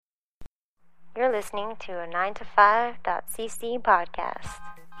You're listening to a 9to5.cc podcast.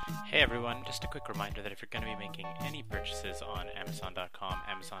 Hey everyone, just a quick reminder that if you're going to be making any purchases on Amazon.com,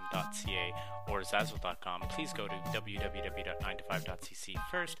 Amazon.ca, or Zazzle.com, please go to www.9to5.cc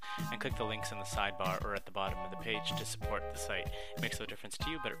first and click the links in the sidebar or at the bottom of the page to support the site. It makes no difference to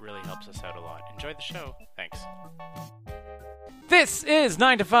you, but it really helps us out a lot. Enjoy the show. Thanks. This is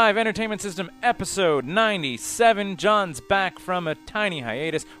 9 to 5 Entertainment System episode 97. John's back from a tiny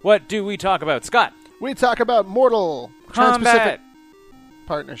hiatus. What do we talk about, Scott? We talk about Mortal Kombat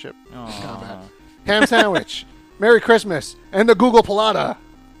Partnership. Combat. Ham Sandwich. Merry Christmas. And the Google Palada.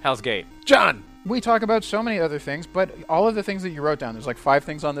 Hell's Gate. John. We talk about so many other things, but all of the things that you wrote down, there's like 5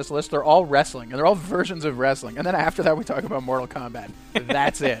 things on this list, they're all wrestling, and they're all versions of wrestling. And then after that, we talk about Mortal Kombat.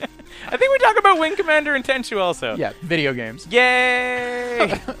 That's it. I think we talk about Wing Commander and Tenchu also. Yeah, video games.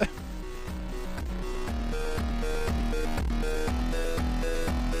 Yay!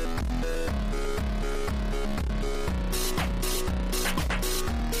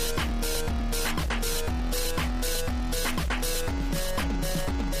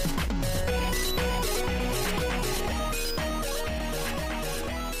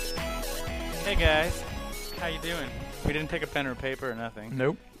 Hey guys, how you doing? We didn't take a pen or paper or nothing.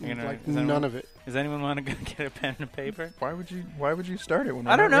 Nope. None of it. Does anyone want to go get a pen and paper? Why would you start it when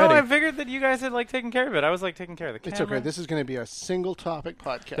we're I don't not know. ready? I figured that you guys had taken care of it. I was taking care of the camera. It's okay. This is going to be a single topic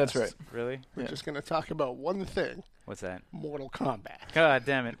podcast. That's right. Really? We're just going to talk about one thing. What's that? Mortal Kombat. God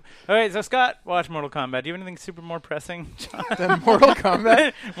damn it. All right, so Scott, watch Mortal Kombat. Do you have anything super more pressing, John? Then Mortal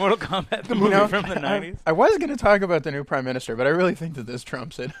Kombat? Mortal Kombat, the movie from the 90s? I was going to talk about the new Prime Minister, but I really think that this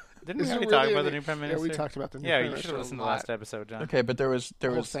trumps it. Didn't we already talk about the new Prime Minister? Yeah, we talked about the new Prime Prime Minister. Yeah, you should have listened to the lot. last episode, John. Okay, but there was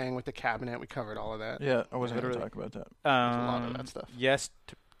The whole thing with the cabinet, we covered all of that. Yeah, I wasn't going to talk about that. There's a lot of that stuff. Yes,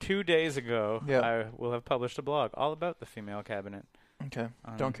 2 days ago, Yeah. I will have published a blog all about the female cabinet. Okay,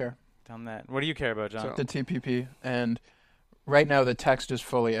 don't care. On that. What do you care about, John? The TPP, and right now the text is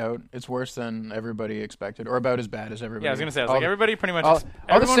fully out. It's worse than everybody expected, or about as bad as everybody. Yeah, I was going to say, everybody pretty much... all the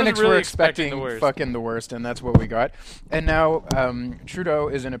everyone cynics was really were expecting the worst. fucking the worst, and that's what we got. And now Trudeau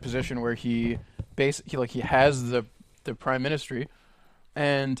is in a position where he has the prime ministry,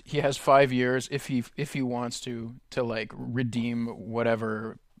 and he has 5 years if he wants to redeem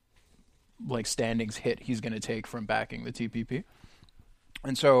whatever standings hit he's going to take from backing the TPP.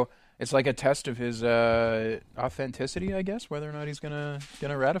 And so it's like a test of his authenticity, I guess, whether or not he's gonna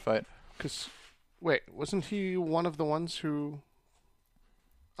ratify it. Because, wait, wasn't he one of the ones who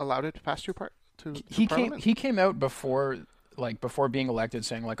allowed it to pass through Parliament? He came out before being elected,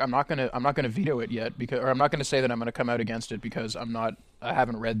 saying I'm not gonna veto it yet or I'm not gonna say that I'm gonna come out against it because I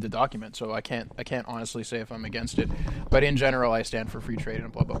haven't read the document, so I can't honestly say if I'm against it. But in general, I stand for free trade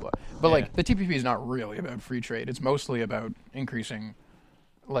and blah blah blah. But the TPP is not really about free trade. It's mostly about increasing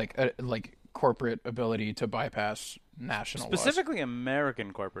corporate ability to bypass national specifically laws.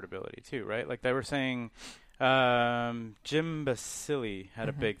 American corporate ability too, right? Like they were saying, Jim Basile had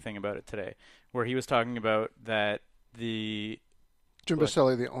a big thing about it today, where he was talking about that Jim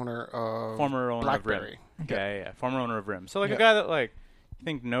Basile, the former owner BlackBerry. of RIM. Okay. Yeah, former owner of RIM. So a guy that I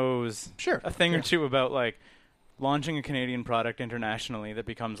think knows a thing or two about launching a Canadian product internationally that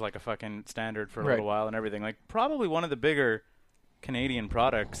becomes a fucking standard for a little while and everything. Probably one of the bigger Canadian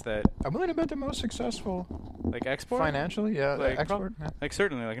products that I'm willing to bet the most successful export financially, export.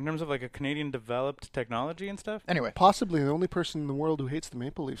 Certainly, in terms of a Canadian developed technology and stuff. Anyway, possibly the only person in the world who hates the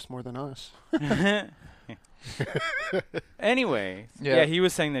Maple Leafs more than us. Anyway, he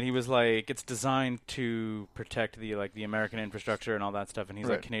was saying that he was it's designed to protect the American infrastructure and all that stuff, and he's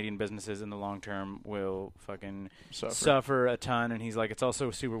Canadian businesses in the long term will fucking suffer a ton, and he's it's also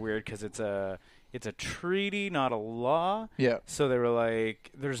super weird because it's a treaty, not a law. Yeah. So they were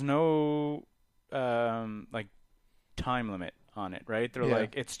there's no time limit on it, right? They're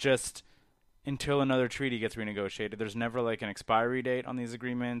it's just until another treaty gets renegotiated. There's never an expiry date on these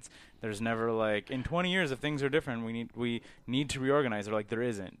agreements. There's never in 20 years if things are different, we need to reorganize. They're there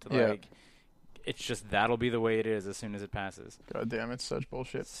isn't. It's just that'll be the way it is as soon as it passes. God damn, it's such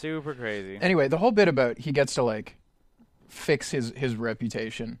bullshit. Super crazy. Anyway, the whole bit about he gets to fix his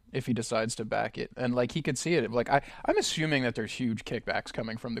reputation if he decides to back it, and he could see it. I'm assuming that there's huge kickbacks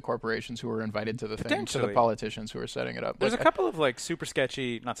coming from the corporations who were invited to the thing, to the politicians who are setting it up. There's a couple of super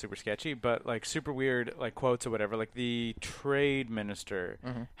sketchy, not super sketchy, but super weird quotes or whatever. The trade minister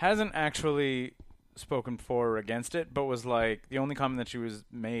hasn't actually spoken for or against it, but was the only comment that she was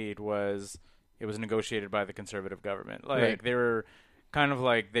made was it was negotiated by the conservative government. They were kind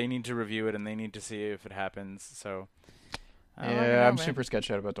of they need to review it and they need to see if it happens. So. I'm super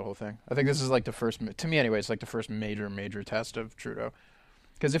sketched out about the whole thing. I think this is the first, to me anyway, it's the first major test of Trudeau.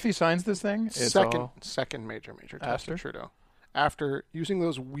 Because if he signs this thing, it's second major test After? of Trudeau. After using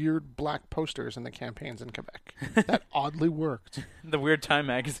those weird black posters in the campaigns in Quebec. That oddly worked. The weird Time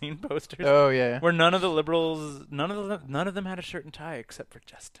magazine posters. Oh, yeah. Where none of the Liberals, none of them had a shirt and tie except for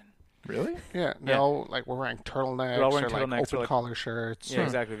Justin. Really? Yeah, no, like we're wearing turtlenecks, We're all wearing or like turtlenecks, open collar shirts. Yeah,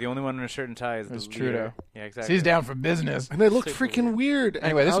 exactly. The only one in a shirt and tie is It's the Trudeau. leader. Yeah, exactly. So he's down for business. And they look Super freaking weird. And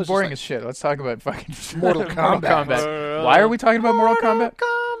Anyway, this I is was boring just as shit. Let's talk about fucking Mortal Kombat. Why are we talking about Mortal Kombat?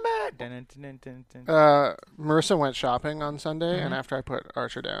 Kombat. Dun, dun, dun, dun, dun. Marissa went shopping on Sunday, and after I put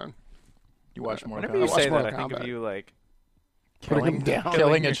Archer down, You watch Mortal Whenever you Kombat. watch say that, Mortal I think of Kombat. you like putting him down.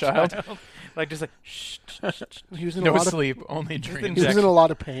 Killing a your child. Like just like shh. He was in a No lot of sleep, only Just dreams. he was in a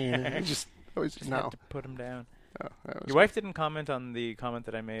lot of pain. And he just always Just no. had to put him down. Oh, that was Your wife didn't comment on the comment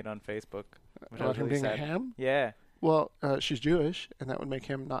that I made on Facebook, which I about was him really being a sad. ham. Yeah. Well, she's Jewish, and that would make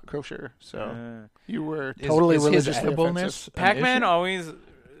him not kosher. So you were Is- totally is his religiously edibleness offensive. an Pac-Man issue? always His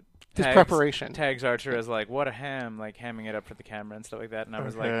tags- preparation. tags Archer as like, what a ham, like hamming it up for the camera and stuff like that. And I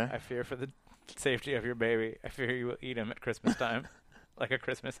was like, Okay. I fear for the safety of your baby. I fear you will eat him at Christmas time, like a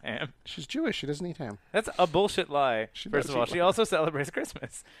Christmas ham. She's Jewish. She doesn't eat ham. That's a bullshit lie. She First does of all, eat she ham. also celebrates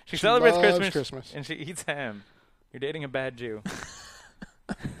Christmas. She She celebrates loves Christmas, and she eats ham. You're dating a bad Jew.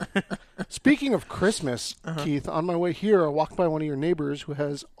 Speaking of Christmas, Keith, on my way here, I walked by one of your neighbors who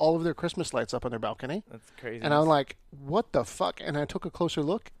has all of their Christmas lights up on their balcony. That's crazy. And I'm like, what the fuck? And I took a closer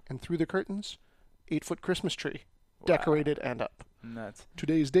look, and through the curtains, 8-foot Christmas tree, decorated and up. Nuts.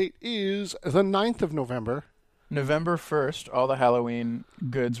 Today's date is the 9th of November. November 1st, all the Halloween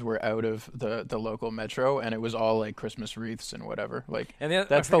goods were out of the local metro, and it was all like Christmas wreaths and whatever. Like And the,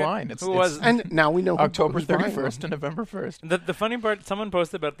 that's I the forget line. It's, who it's was And now we know October who's buying 31st them. to November 1st. the funny part? Someone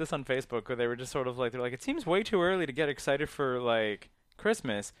posted about this on Facebook, where they were just sort of like, they're like, it seems way too early to get excited for like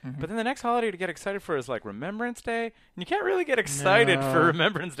Christmas, but then the next holiday to get excited for is like Remembrance Day, and you can't really get excited No. for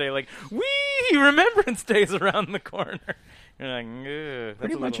Remembrance Day. Like, wee, Remembrance Day is around the corner. You're like, ugh.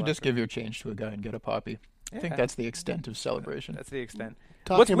 Pretty much you just give your change to a guy and get a poppy. I think Yeah. that's the extent of celebration. That's the extent.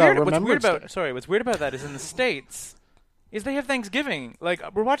 Talking What's about weird? What's weird Remembrance about? Day. Sorry, what's weird about that is in the States, is they have Thanksgiving. Like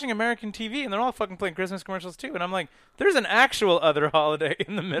we're watching American TV, and they're all fucking playing Christmas commercials too. And I'm like, there's an actual other holiday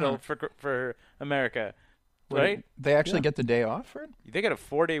in the middle for America, right? They actually get the day off for it? They get a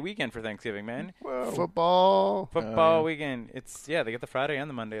 4-day weekend for Thanksgiving, man. Whoa. Football. Football yeah. weekend. It's they get the Friday and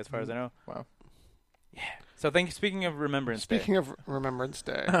the Monday, as far as I know. Wow. So speaking of Remembrance Speaking Day, of Remembrance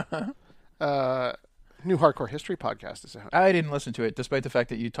Day, new Hardcore History podcast is out. I didn't listen to it, despite the fact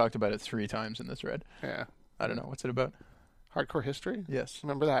that you talked about it 3 times in this thread. Yeah. I don't know. What's it about? Hardcore History? Yes.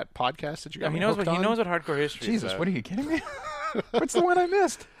 Remember that podcast that you got he me knows hooked what on? hardcore history is. Jesus, about. what are you kidding me? What's the one I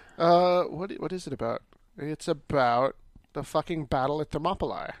missed? What is it about? It's about the fucking battle at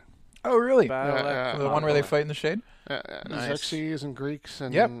Thermopylae. Oh, really? Battle Yeah, at The one where they Thermopylae. fight in the shade? Nice. Xerxes and Greeks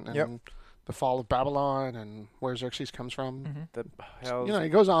and, Yep, and yep. the fall of Babylon and where Xerxes comes from. The Hell's, You know, he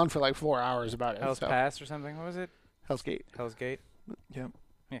goes on for like 4 hours about it. Hell's so. Pass or something. What was it? Hell's Gate. Hell's Gate. Yep.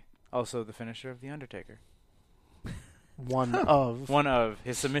 Also the finisher of The Undertaker. One of. One of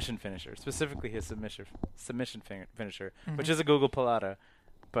his submission finisher, specifically his submission finisher, which is a Google Palata.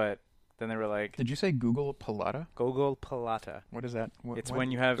 But then they were like, Did you say Google Palata? Google Palata. What is that? It's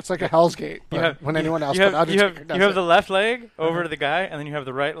when you have It's like a Hell's Gate, but when anyone else but Undertaker does you have it. the left leg over to the guy, and then you have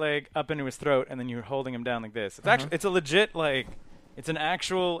the right leg up into his throat, and then you're holding him down like this. It's actually it's a legit it's an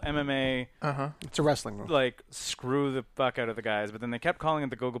actual MMA It's a wrestling move. like screw the fuck out of the guys. But then they kept calling it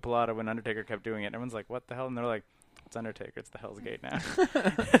the Google Palata when Undertaker kept doing it. And everyone's like, what the hell? And they're like, it's Undertaker. It's the Hell's Gate now.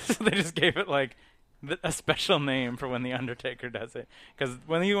 So they just gave it like a special name for when the Undertaker does it. Because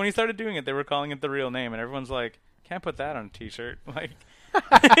when he started doing it, they were calling it the real name, and everyone's like, can't put that on a T-shirt. Like,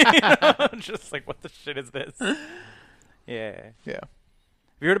 you know, just like, what the shit is this? Yeah. Yeah. Have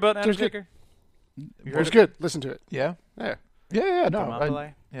you heard about It was good. Undertaker? It was good. Listen to it. Yeah? Yeah. Yeah, no.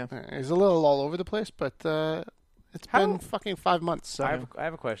 Thermopylae? Yeah. He's a little all over the place, but it's been fucking 5 months. So. I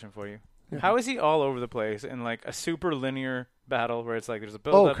have a question for you. Yeah. How is he all over the place in like a super linear battle where it's like there's a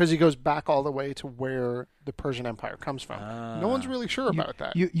build Oh, up? because he goes back all the way to where the Persian Empire comes from. No one's really sure about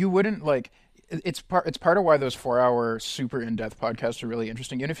that. You wouldn't like it's part of why those 4-hour super in-depth podcasts are really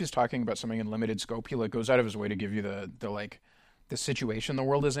interesting. Even if he's talking about something in limited scope, he like goes out of his way to give you the situation the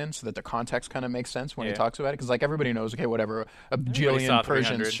world is in, so that the context kind of makes sense when he talks about it. Because like everybody knows, okay, whatever, a saw jillion 300.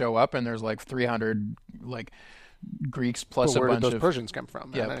 Persians show up, and there's like 300 like Greeks plus But where a did bunch those of Persians come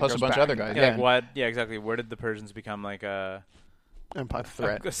from? yeah, And then it plus a goes bunch of back other and guys. Yeah, Yeah, like what? Yeah, exactly. Where did the Persians become like Empire.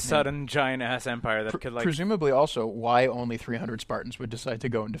 threat. a sudden giant ass empire that could like? Presumably, also why only 300 Spartans would decide to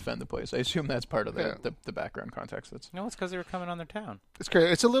go and defend the place. I assume that's part of the background context. That's No, it's because they were coming on their town. It's great.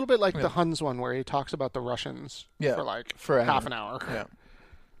 It's a little bit like the Huns one where he talks about the Russians Yeah, for like forever. half an hour. yeah.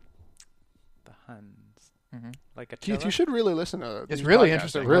 tons. Mhm. Like a Keith, cello? you should really listen to It's these really podcasts.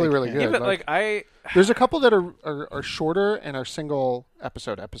 interesting. They're really, Like, really yeah. good. Yeah, but like I there's a couple that are shorter and are single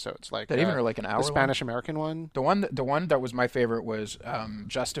episodes. Like That even are like an hour the long? Spanish American one. The one that was my favorite was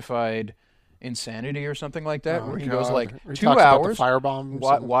Justified Insanity or something like that, where he goes God. like He 2 talks about the hours.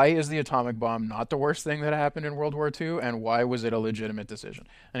 firebombs. Why is the atomic bomb not the worst thing that happened in World War II, and why was it a legitimate decision?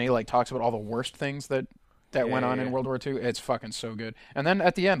 And he like talks about all the worst things that went on in World War II. It's fucking so good. And then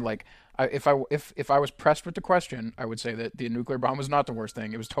at the end, like if I was pressed with the question, I would say that the nuclear bomb was not the worst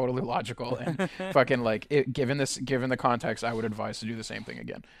thing. It was totally logical and fucking like given the context, I would advise to do the same thing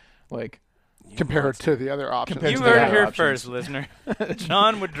again. Like compared to the other options. Compared You to the heard it other here options. first, listener.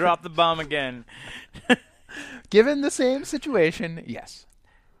 John would drop the bomb again. given the same situation, yes.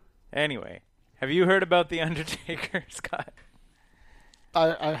 Anyway, have you heard about the Undertaker, Scott?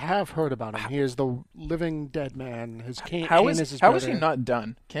 I have heard about him. He is the living dead man. His cane How is is his how is brother. he not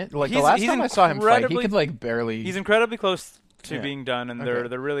done? Can't like the He's- last he's time I saw him fight, he incredibly- could like barely. He's incredibly close to Yeah. being done, and Okay.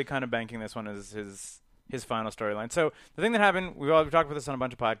 they're really kind of banking this one as his final storyline. So the thing that happened, we've talked about this on a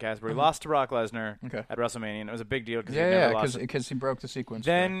bunch of podcasts, where he lost to Brock Lesnar Okay. at WrestleMania, and it was a big deal because he yeah, never yeah, lost it. because he broke the sequence.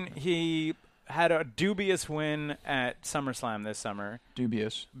 Then he had a dubious win at SummerSlam this summer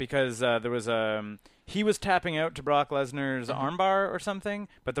dubious. because there was he was tapping out to Brock Lesnar's armbar or something,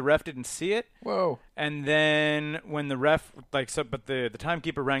 but the ref didn't see it. Whoa. And then when the ref but the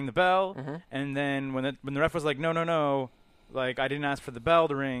timekeeper rang the bell, and then when the ref was like, no, like I didn't ask for the bell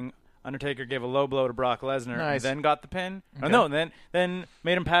to ring, Undertaker gave a low blow to Brock Lesnar Nice. and then got the pin. Okay. Oh, no, then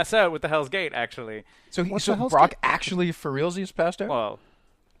made him pass out with the Hell's Gate. Actually, So What's the hell's Brock that? actually for realsies passed out? well,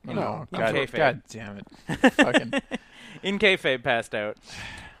 No, God, kayfabe. God damn it. Fucking in kayfabe, passed out.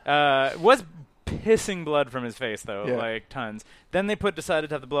 Was pissing blood from his face though, Yeah. like tons. Then they decided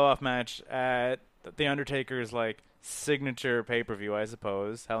to have the blow off match at the Undertaker's like signature pay per view, I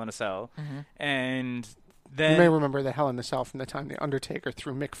suppose, Hell in a Cell, and then You may remember the Hell in the Cell from the time the Undertaker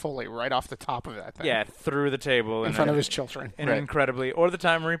threw Mick Foley right off the top of that thing. yeah, through the table in front of his children. and Right. incredibly, or the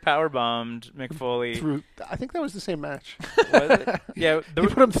time where he power bombed Mick Foley. I think that was the same match. Was it? Yeah, He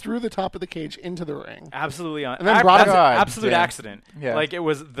put him through the top of the cage into the ring. absolutely on. And then brought that's him- an God absolute damn. accident. Yeah. Like it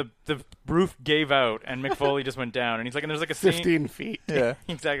was the roof gave out and Mick Foley just went down, and he's like, and there's like a scene. 15 feet. yeah.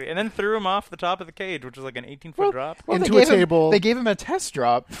 Exactly, and then threw him off the top of the cage, which was like an 18-foot drop. Well, Into they gave a table. They gave him a test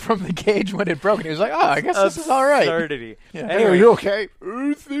drop from the cage when it broke, and he was like, "Oh, I guess this is all right." Absurdity. Yeah. Hey, are Anyway, you okay?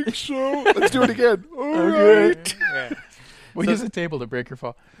 I think so. Let's do it again. All Okay. right. yeah. We'll So- use a table to break your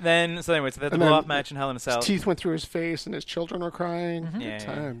fall. So they had the And then blow-off match in Hell in a Cell. His teeth went through his face, and his children were crying. Yeah, Good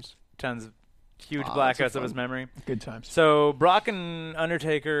times. Tons of huge Lots of blackouts of his fun. memory. Good times. So Brock and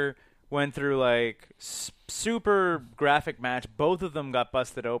Undertaker went through like super graphic match. Both of them got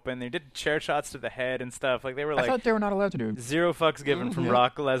busted open. They did chair shots to the head and stuff. Like they were I like thought they were not allowed to do. zero fucks given from Yeah.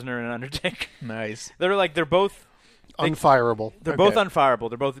 Brock Lesnar and Undertaker. Nice. They're both Unfireable. they're Okay. both unfireable.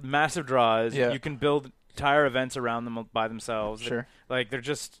 They're both massive draws. Yeah. You can build entire events around them by themselves. Sure.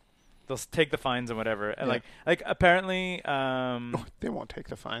 They'll take the fines and whatever. And Yeah. like apparently They won't take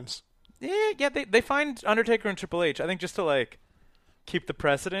the fines. yeah, they fined Undertaker and Triple H. I think just to like keep the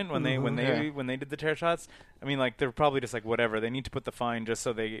precedent when they Yeah. when they did the chair shots. I mean, like they're probably just like whatever. They need to put the fine just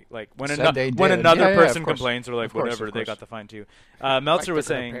so they like when Said they when did. another Yeah, yeah, person of course. complains, they're like Of course, whatever. of They course. got the fine too. Meltzer Like was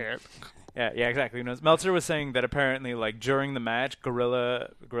they're gonna saying. pay it. Yeah, exactly. Who knows? Meltzer was saying that apparently, like during the match, gorilla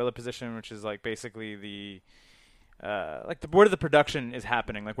position, which is like basically the where the production is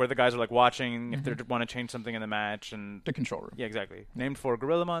happening, like where the guys are like watching if they want to change something in the match, and The control room. yeah, exactly. Named for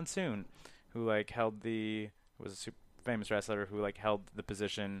Gorilla Monsoon, who like was a super famous wrestler who like held the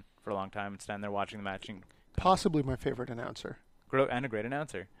position for a long time and stand there watching the match, and Possibly my favorite announcer. a great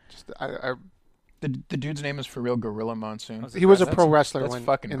announcer. Just, The dude's name is for real Gorilla Monsoon. he was a That's- pro wrestler That's when,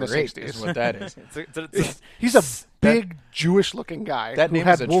 fucking in the great. 60s. Is what that is. He's a big Jewish-looking guy That who name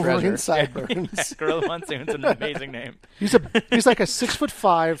had is a Wolverine treasure. sideburns. Gorilla Monsoon's an amazing name. He's like a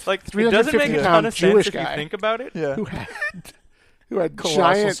 6'5", Like it doesn't make a ton 350-pound of Jewish sense if you guy think about it. Yeah. who had Colossal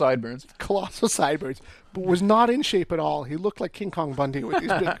giant, sideburns. colossal sideburns, but was not in shape at all. He looked like King Kong Bundy with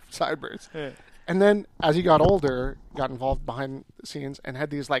these big sideburns. Yeah. And then, as he got older, got involved behind the scenes and had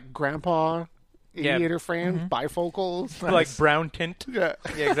these like grandpa Yeah. aviator frames, bifocals. Like brown tint. Yeah.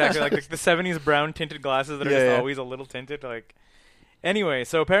 Yeah, exactly. Like the 70s brown tinted glasses that are just Yeah. always a little tinted. Like, anyway,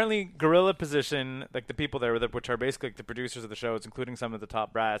 so apparently Gorilla Position, like the people there, which are basically like the producers of the shows, including some of the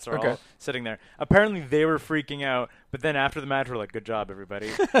top brats, are Okay. all sitting there. Apparently they were freaking out, but then after the match were like, "Good job, everybody,"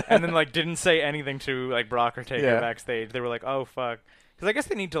 and then like didn't say anything to like Brock or Taker Yeah. backstage. They were like, "Oh fuck." Because I guess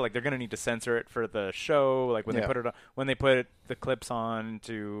they need to they're gonna need to censor it for the show, like when Yeah. they put it on, when they put the clips on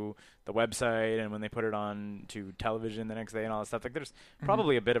to the website and when they put it on to television the next day and all that stuff. Like there's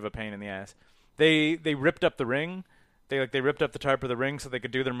probably a bit of a pain in the ass. they ripped up the ring. They ripped up the tarp of the ring so they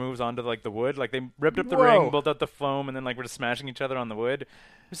could do their moves onto like the wood. Like they ripped up the ring, built up the foam, and then like were just smashing each other on the wood. It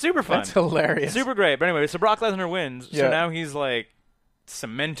was super fun. That's hilarious. Super great. But anyway, so Brock Lesnar wins. Yeah. So now he's like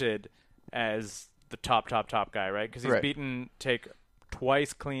cemented as the top guy, right? Because he's beaten Taker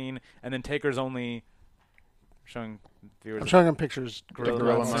twice clean, and then Taker's only showing viewers. I'm showing him pictures.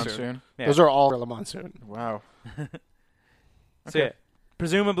 Gorilla Monsoon. Yeah. Those are all Gorilla Monsoon. Wow. So yeah,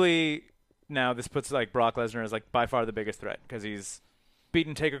 presumably now this puts like Brock Lesnar as like by far the biggest threat because he's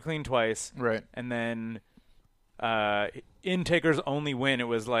beaten Taker clean twice, Right. and then in Taker's only win, it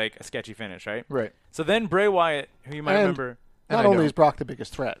was like a sketchy finish, right? Right. So then Bray Wyatt, who you might And remember, Not only is Brock the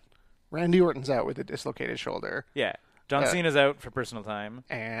biggest threat, Randy Orton's out with a dislocated shoulder, yeah, John Cena's out for personal time.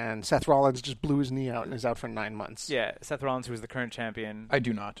 and Seth Rollins just blew his knee out and is out for 9 months. Yeah, Seth Rollins, who is the current champion. I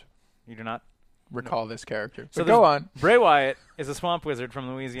do not You do not? recall this character. So So go on. Bray Wyatt is a swamp wizard from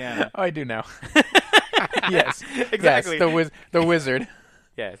Louisiana. I do now. Yes. Exactly. Yes, the wizard.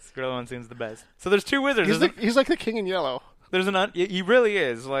 Yes, Gorilla Monsoon's the best. So there's two wizards. He's like the king in yellow. There's he really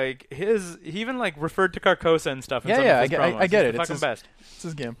is. Like he even like referred to Carcosa and stuff in some Yeah, of his promos. I get He's it. the fucking best. It's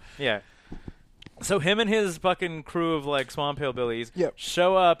his game. Yeah. So him and his fucking crew of like swamp hillbillies Yep.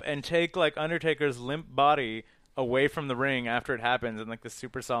 show up and take like Undertaker's limp body away from the ring after it happens in like this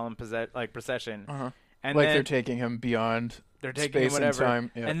super solemn procession. Uh-huh. And Like then they're taking him beyond they're taking space him whatever.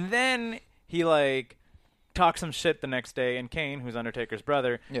 and time. Yeah. And then he like talks some shit the next day, and Kane, who's Undertaker's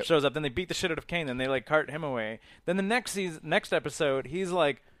brother, Yep. shows up. Then they beat the shit out of Kane. Then they like cart him away. Then the next episode, he's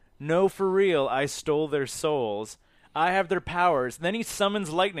like, "No, for real, I stole their souls. I have their powers." Then he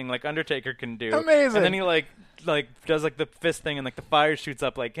summons lightning like Undertaker can do. Amazing. And then he like does like the fist thing, and like the fire shoots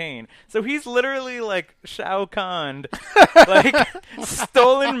up like Kane. So he's literally like Shao Kahn, like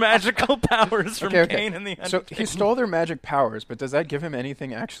stolen magical powers from Okay. Kane and the So Undertaker. he stole their magic powers, but does that give him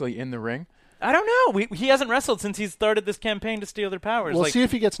anything actually in the ring? I don't know. He hasn't wrestled since he started this campaign to steal their powers. We'll like, see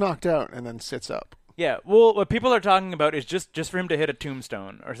if he gets knocked out and then sits up. yeah. Well, what people are talking about is just for him to hit a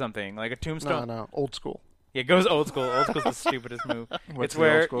tombstone or something, like a tombstone. No, old school. Yeah, it goes old school. Old school's the stupidest move. What's It's the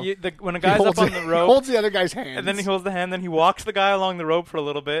where old school? when a guy's up on the He rope, holds the other guy's hand. and then he holds the hand, then he walks the guy along the rope for a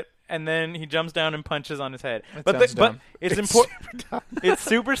little bit, and then he jumps down and punches on his head. That But sounds but dumb. it's important. It's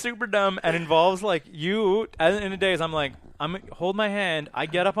super dumb and involves like you. In the days, I'm like, hold my hand. I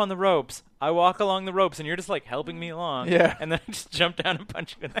get up on the ropes. I walk along the ropes, and you're just like helping me along. Yeah. And then I just jump down and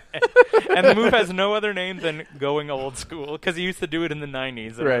punch you in the head. And the move has no other name than going old school because he used to do it in the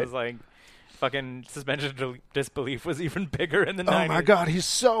 '90s. And Right. it was like. Fucking suspension of disbelief was even bigger in the 90s. Oh my God, he's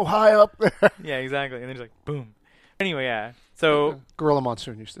so high up there. Yeah, exactly. And then he's like, boom. Anyway, yeah. So, Gorilla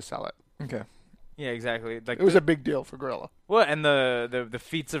Monsoon used to sell it. Okay. yeah, exactly. Like It was a big deal for Gorilla. well, and the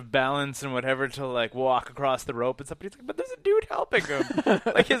feats of balance and whatever to like walk across the rope and stuff. But he's like, but there's a dude helping him.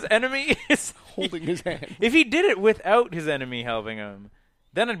 Like his enemy is Holding his hand. If he did it without his enemy helping him,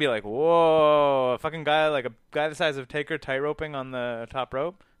 then I'd be like, whoa, a fucking guy like a guy the size of Taker tight roping on the top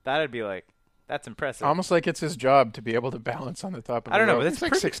rope. That'd be like. That's impressive. Almost like it's his job to be able to balance on the top of I don't the know, rope.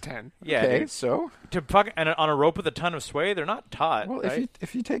 but It's like 6'10". Yeah, okay, dude. so To fuck and on a rope with a ton of sway, they're not taught. well, right?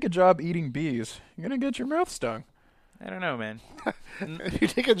 if you take a job eating bees, you're gonna get your mouth stung. I don't know, man. If you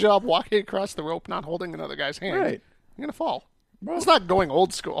take a job walking across the rope, not holding another guy's hand, Right. you're gonna fall. Well, It's not going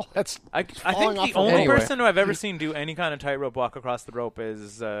old school. That's I think falling off the a only Anyway. person who I've ever seen do any kind of tightrope walk across the rope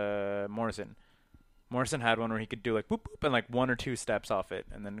is Morrison. Morrison had one where he could do like boop boop and like one or two steps off it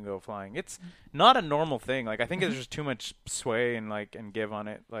and then go flying. It's not a normal thing. Like I think there's just too much sway and like and give on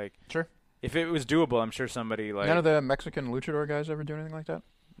it. Like sure. if it was doable, I'm sure somebody like None of the Mexican luchador guys ever do anything like that.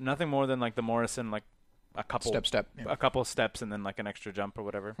 nothing more than like the Morrison like a couple Step. Yeah. a couple steps and then like an extra jump or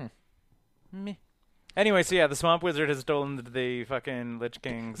whatever. Hmm. Meh. Anyway, so yeah, the Swamp Wizard has stolen the fucking Lich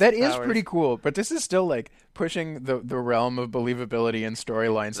King's That is powers. pretty cool, but this is still like pushing the realm of believability and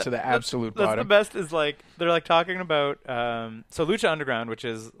storylines to the absolute That's bottom. the best is like they're like talking about so Lucha Underground, which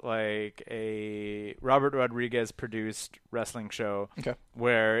is like a Robert Rodriguez produced wrestling show Okay.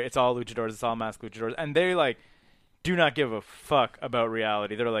 where it's all luchadors, it's all masked luchadors, and they like do not give a fuck about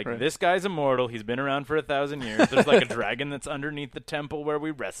reality. They're like, Right. this guy's immortal. He's been around for 1,000 years. There's like a dragon that's underneath the temple where we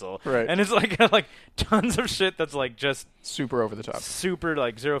wrestle. Right. And it's like like tons of shit that's like just Super over the top. super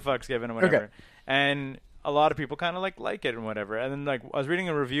like zero fucks given and whatever. Okay. And a lot of people kind of like it and whatever. And then like I was reading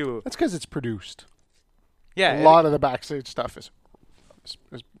a review. That's because it's produced. Yeah, A lot of the backstage stuff is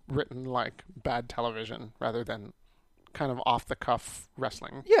written like bad television rather than kind of off the cuff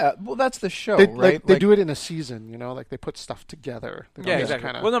wrestling. Yeah, well, that's the show, They, right? They do it in a season, you know, like they put stuff together. They don't Yeah, just exactly.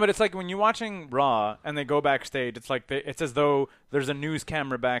 kinda- Well, no, but it's like when you're watching Raw and they go backstage, it's like it's as though there's a news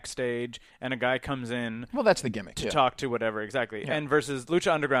camera backstage and a guy comes in Well, that's the gimmick. to Yeah. talk to whatever, exactly. Yeah. And versus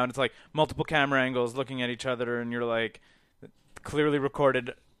Lucha Underground, it's like multiple camera angles looking at each other, and you're like clearly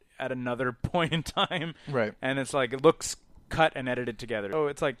recorded at another point in time. Right. And it's like it looks cut and edited together. Oh,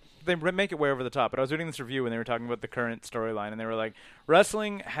 it's like they make it way over the top. But I was reading this review and they were talking about the current storyline, and they were like,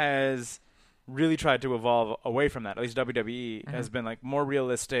 wrestling has really tried to evolve away from that. At least WWE has been like more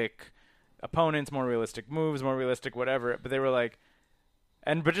realistic opponents, more realistic moves, more realistic whatever. But they were like,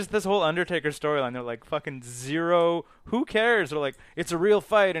 but just this whole Undertaker storyline, they're like fucking zero. Who cares? They're like, it's a real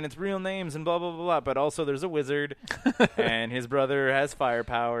fight and it's real names and blah blah blah blah. But also, there's a wizard, and his brother has fire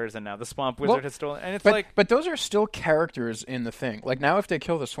powers, and now the Swamp Wizard has stolen. And it's but those are still characters in the thing. Like now, if they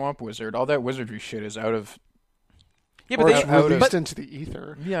kill the Swamp Wizard, all that wizardry shit is out of. yeah, or but it's they released into the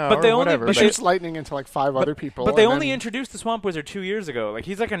ether. Yeah, But or they only- whatever. He but shoots lightning into like 5 other people. But they and only then- introduced the Swamp Wizard 2 years ago. Like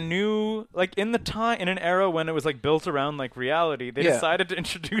he's like a new, like in an era when it was like built around like reality. They Yeah. decided to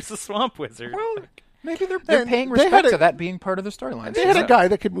introduce a Swamp Wizard. Well, maybe they're And paying they had respect a- to that being part of the storyline. They had a guy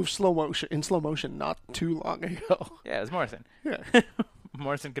that could move in slow motion not too long ago. Yeah, it was Morrison. Yeah.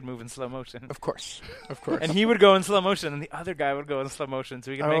 Morrison could move in slow motion. Of course. And he would go in slow motion, and the other guy would go in slow motion,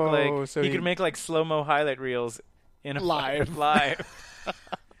 so he could make so he he- could make like slow mo highlight reels in a Live. live.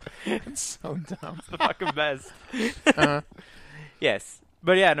 It's so dumb. It's the fucking best. Uh, Yes,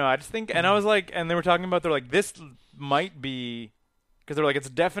 but yeah, no, I just think, and I was like, and they were talking about, they're like, this might be, because they're like, it's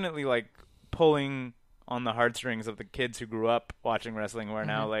definitely like pulling on the heartstrings of the kids who grew up watching wrestling who are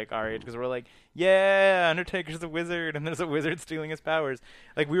now like our age, because we're like, yeah, Undertaker's a wizard, and there's a wizard stealing his powers.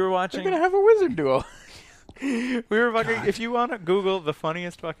 Like we were they're watching. gonna have a wizard duel. We were fucking. If you want to Google the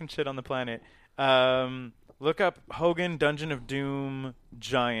funniest fucking shit on the planet, look up Hogan Dungeon of Doom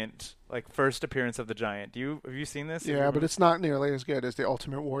Giant, like first appearance of the Giant. Have you seen this? Yeah, but it's not nearly as good as the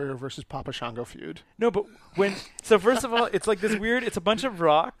Ultimate Warrior versus Papa Shango feud. No, but so first of all, it's like this weird. It's a bunch of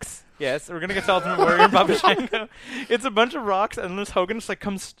rocks. Yes, we're gonna get to Ultimate Warrior and Papa Shango. It's a bunch of rocks, and this Hogan just like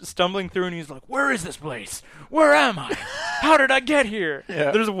comes stumbling through, and he's like, "Where is this place? Where am I? How did I get here?" Yeah.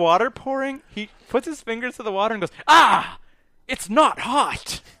 There's water pouring. He puts his fingers to the water and goes, "Ah, it's not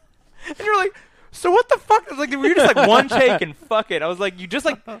hot." And you're like, so what the fuck? It's like we were just like one take and fuck it. I was like, you just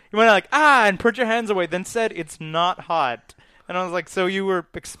like you went like and put your hands away, then said it's not hot. And I was like, so you were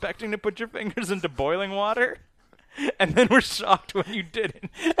expecting to put your fingers into boiling water? And then were shocked when you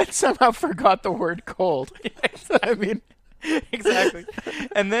didn't. And somehow forgot the word cold. I mean, Exactly.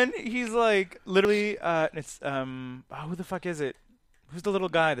 And then he's like, literally, it's who the fuck is it? Who's the little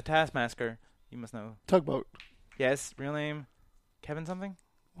guy, the Taskmaster? You must know. Tugboat. Yes, real name, Kevin something.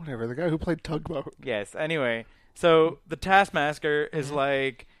 Whatever, the guy who played Tugboat. Yes. Anyway, so the Taskmaster is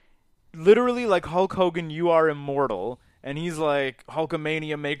like, literally like Hulk Hogan, you are immortal. And he's like,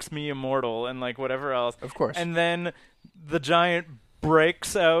 Hulkamania makes me immortal, and like whatever else. Of course. And then the Giant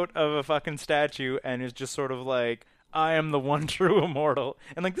breaks out of a fucking statue and is just sort of like, I am the one true immortal.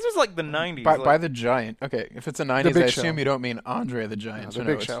 And like this was like the 90s. by the Giant. Okay, if it's a 90s, Big I Show. assume you don't mean Andre the Giant. No, So the no,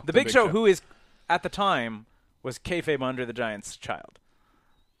 Big it's Show. The Big Show, who is at the time was kayfabe Andre the Giant's child.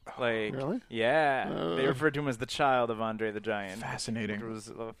 Like, Really? yeah, they referred to him as the child of Andre the Giant. Fascinating. Which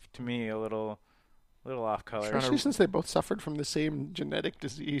was to me a little off color. Trying to- Especially since they both suffered from the same genetic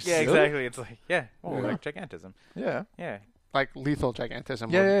disease. Yeah, exactly. It's like Yeah. like gigantism. Yeah. Yeah, Like lethal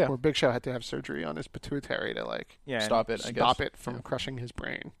gigantism. Yeah, where, yeah, yeah. where Big Show had to have surgery on his pituitary to like yeah. Stop it, I guess. stop it from crushing his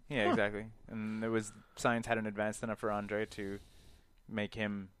brain. Yeah, exactly. And there was science hadn't advanced enough for Andre to make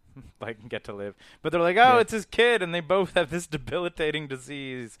him like get to live. But they're like, oh, Yeah. it's his kid, and they both have this debilitating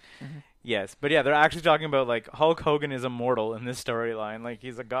disease. Yes, but yeah, they're actually talking about like Hulk Hogan is immortal in this storyline, like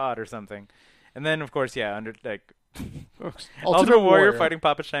he's a god or something. And then of course, yeah, under like Ultimate Warrior fighting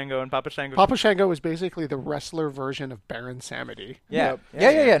Papa Shango, and Papa Shango. Papa Shango is basically the wrestler version of Baron Samedi. Yeah,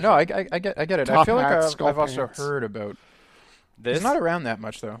 Yeah. No, I get it. I Top feel hat, like skull I've also pants. heard about. This He's not around that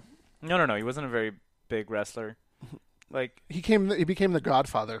much though. no. He wasn't a very big wrestler. Like, He became the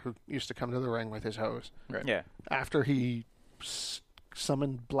Godfather who used to come to the ring with his hose Right. yeah. after he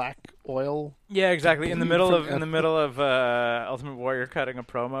summoned black oil. Yeah, exactly. In the bleed middle from of Ultimate Warrior cutting a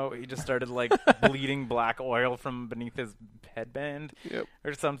promo, he just started like bleeding black oil from beneath his headband Yep.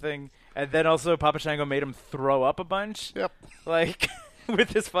 or something. And then also Papa Shango made him throw up a bunch, Yep. like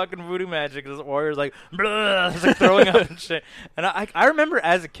with his fucking voodoo magic. This warrior's like, blah, he's like throwing up and shit. And I remember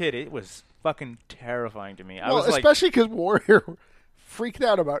as a kid, it was fucking terrifying to me. I Well, was like, especially because Warrior freaked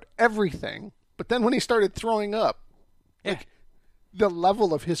out about everything, but then when he started throwing up, Yeah. like the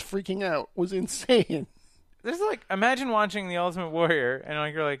level of his freaking out was insane. there's like, imagine watching The Ultimate Warrior and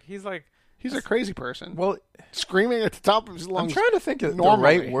like you're like, he's a crazy person. Well, screaming at the top of his lungs. I'm trying to think of the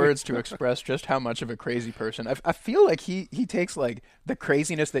right words to express just how much of a crazy person. I feel like he takes like the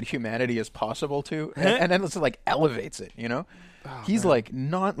craziness that humanity is possible to, and then it's like elevates it. You know, he's like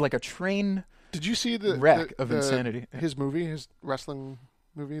not like a train. Did you see the wreck of insanity? His movie, his wrestling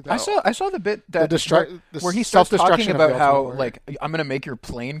movie. I saw the bit that where he starts talking self-destruction about how Warrior. like I'm gonna make your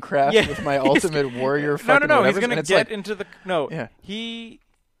plane crash with my Ultimate Warrior. No. He's whatever, gonna and it's get like, into the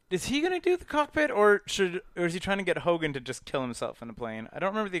Is he going to do the cockpit, or is he trying to get Hogan to just kill himself in a plane? I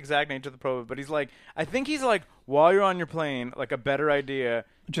don't remember the exact nature of the promo, but I think he's like, while you're on your plane, like a better idea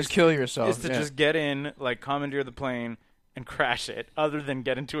just kill yourself. Is to just get in, like commandeer the plane and crash it, other than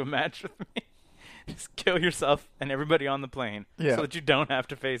get into a match with me. Just kill yourself and everybody on the plane, so that you don't have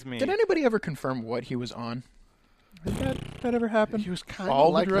to face me. Did anybody ever confirm what he was on? Did that ever happen? He was kind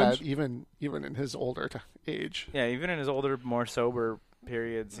of like that, even in his older age. Yeah, even in his older, more sober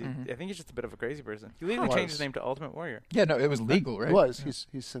periods. I think he's just a bit of a crazy person. He legally changed his name to Ultimate Warrior. Yeah, no, it was legal, right? It was. Yeah.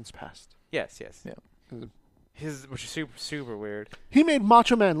 He's since passed. Yes. Yeah. Which is super weird. He made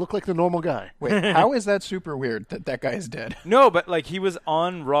Macho Man look like the normal guy. Wait, how is that super weird that guy is dead? No, but like he was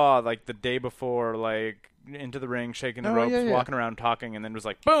on Raw like the day before, like into the ring, shaking the ropes, walking around talking, and then was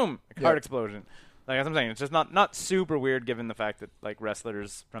like, boom, heart explosion. Like that's what I'm saying. It's just not super weird given the fact that like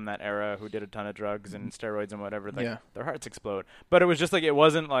wrestlers from that era who did a ton of drugs and steroids and whatever, like their hearts explode. But it was just like it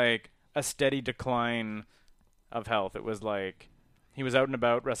wasn't like a steady decline of health. It was like he was out and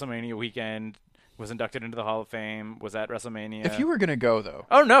about WrestleMania weekend, was inducted into the Hall of Fame, was at WrestleMania. If you were gonna go though,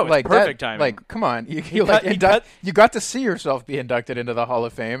 oh no, it's perfect timing. Like, come on, you got to see yourself be inducted into the Hall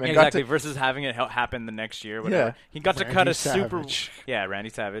of Fame, and exactly versus having it happen the next year. Whatever. Yeah. He got to cut a Randy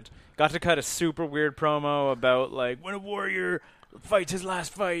Savage got to cut a super weird promo about like when a warrior fights his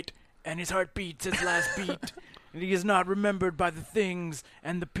last fight and his heart beats his last beat. And he is not remembered by the things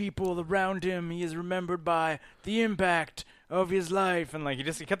and the people around him. He is remembered by the impact of his life. And like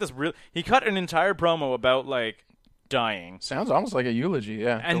he cut an entire promo about like dying. Sounds almost like a eulogy,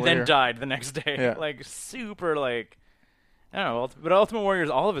 yeah. And then died the next day. Yeah. Like super like I don't know, but Ultimate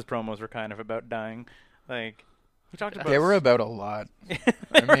Warrior's all of his promos were kind of about dying. Like he talked about they were about a lot.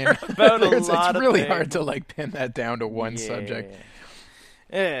 I mean it's really hard to like pin that down to one subject.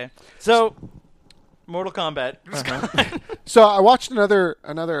 Yeah. So Mortal Kombat. So I watched another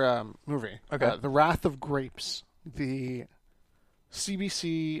movie. Okay. The Wrath of Grapes, the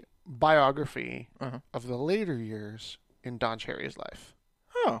CBC biography of the later years in Don Cherry's life.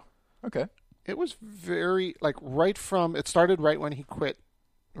 Oh, okay. It was very it started right when he quit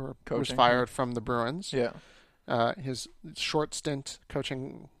or coaching, was fired from the Bruins. Yeah. His short stint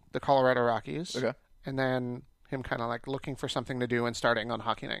coaching the Colorado Rockies. Okay. And then him kind of like looking for something to do and starting on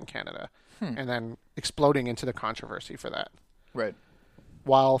Hockey Night in Canada. And then exploding into the controversy for that. Right.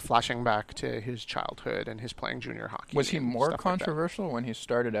 While flashing back to his childhood and his playing junior hockey. Was he more controversial when he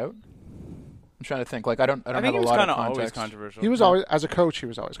started out? I'm trying to think. Like I don't have a lot of context. He was kind of always controversial. He was always, as a coach, he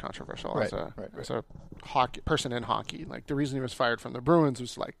was always controversial. Right. As a hockey person in hockey. Like the reason he was fired from the Bruins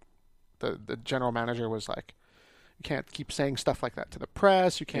was like the general manager was like, you can't keep saying stuff like that to the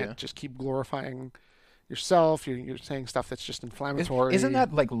press. You can't just keep glorifying yourself. You're saying stuff that's just inflammatory. Isn't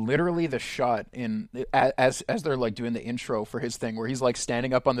that like literally the shot in as they're like doing the intro for his thing where he's like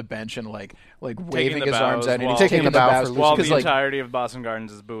standing up on the bench and like waving his arms out and he's taking the bows while the entirety of Boston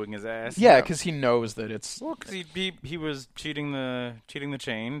Gardens is booing his ass. Yeah, because he knows that it's because he was cheating the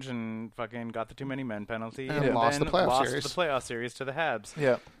change and fucking got the too many men penalty and lost the playoff series to the Habs.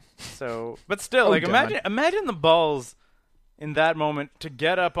 Yeah. So, but still, like imagine the balls in that moment to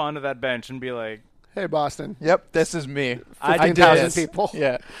get up onto that bench and be like, hey, Boston. Yep, this is me. 15,000 people.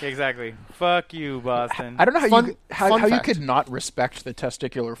 Yeah, exactly. Fuck you, Boston. I don't know how you could not respect the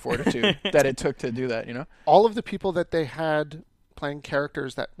testicular fortitude that it took to do that. You know, all of the people that they had playing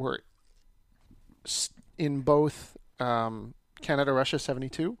characters that were in both Canada, Russia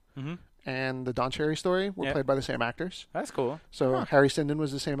 '72 and the Don Cherry story were played by the same actors. That's cool. So Harry Sinden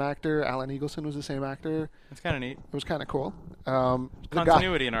was the same actor. Alan Eagleson was the same actor. That's kind of neat. It was kind of cool.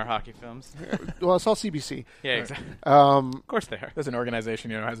 Continuity in our hockey films. Well, it's all CBC. Yeah, exactly. Of course they are. There's an organization,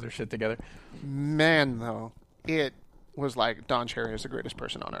 has their shit together. Man, though, it was like Don Cherry is the greatest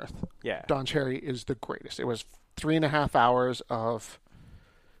person on earth. Yeah. Don Cherry is the greatest. It was 3.5 hours of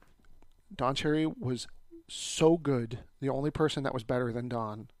Don Cherry was so good. The only person that was better than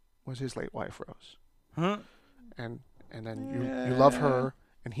Don was his late wife, Rose. And then you love her,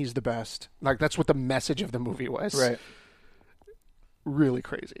 and he's the best. Like, that's what the message of the movie was. Right. Really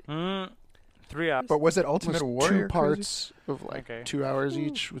crazy. 3 hours. But was it It was Ultimate Warrior? 2 parts of like Okay. 2 hours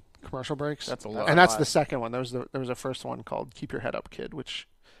each with commercial breaks. That's a lot. And that's the second one. There was a first one called "Keep Your Head Up, Kid," which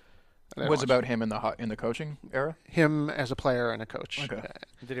I didn't Was watch. about him in the coaching era. Him as a player and a coach. Okay.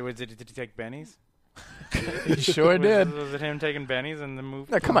 Did he take bennies? He sure did. Was it him taking bennies in the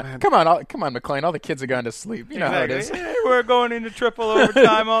movie? No, come on, man. come on, McLean. All the kids are gone to sleep. You know how it is. Hey, we're going into triple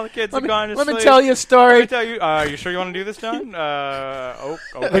overtime. All the kids have gone to Let sleep. me tell you a Let story. me tell you. You sure you want to do this, John?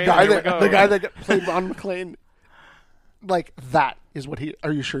 Okay. The guy here we go. that played Ron McClane, like that is what he.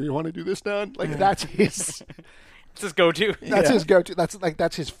 Are you sure you want to do this, Don? Like that's his. It's his go-to. That's his go-to.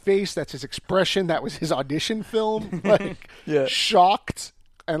 That's his face. That's his expression. That was his audition film. Like Yeah. shocked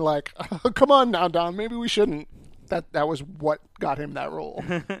and like, oh, come on now, Don. Maybe we shouldn't. That was what got him that role.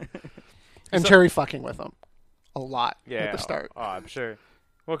 And Cherry fucking with him a lot at the start. Oh, I'm sure.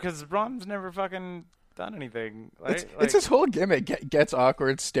 Well, because Ron's never fucking done anything. Right? It's his whole gimmick. Gets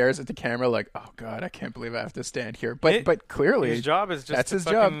awkward, stares at the camera like, "Oh God, I can't believe I have to stand here." But clearly, his job is just that's to his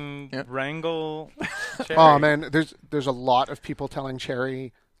job. fucking Yeah. wrangle. Cherry. Oh man, there's a lot of people telling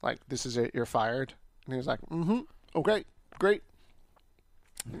Cherry like, "This is it, you're fired," and he was like, "Mm-hmm, okay, great."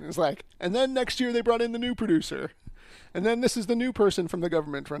 It was like, and then next year they brought in the new producer, and then this is the new person from the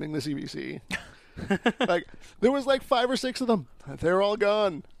government running the CBC. Like there was like 5 or 6 of them. They're all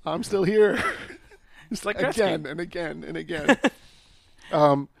gone. I'm still here. It's like Again and again and again.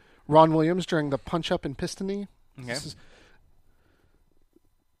 Ron Williams during the punch up in Pistony. Okay. This is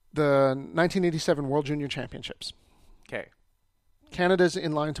the 1987 World Junior Championships. Okay. Canada's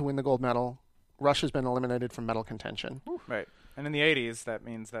in line to win the gold medal. Russia's been eliminated from medal contention. Right. And in the 80s, that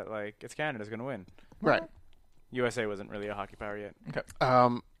means that like it's Canada's going to win. Right. USA wasn't really a hockey power yet.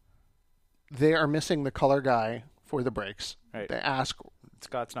 okay. They are missing the color guy for the breaks. Right. They ask.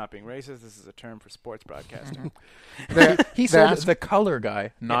 Scott's not being racist. This is a term for sports broadcaster. He they said asked- the color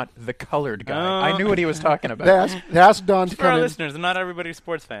guy, not the colored guy. I knew what he was talking about. They asked Don to For our come in. listeners, not everybody's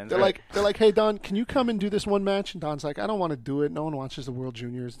sports fans. They're right? like, hey Don, can you come and do this one match? And Don's like, I don't want to do it. No one watches the World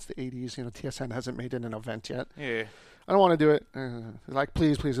Juniors. It's the '80s. You know, TSN hasn't made it an event yet. Yeah. I don't want to do it. They're like,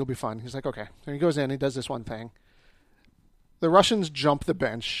 please, it'll be fun. He's like, okay. So he goes in. He does this one thing. The Russians jump the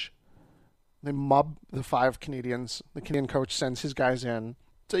bench. They mob the 5 Canadians. The Canadian coach sends his guys in.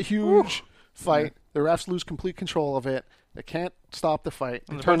 It's a huge fight. The refs lose complete control of it. They can't stop the fight.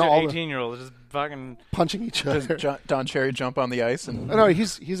 They And turn a bunch all of the 18-year-olds just fucking. punching each other. Does Don Cherry jump on the ice and? Oh, no,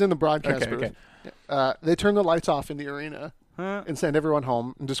 he's in the broadcast Okay, booth. They turn the lights off in the arena Huh? and send everyone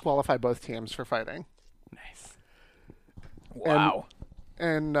home and disqualify both teams for fighting. Nice. Wow.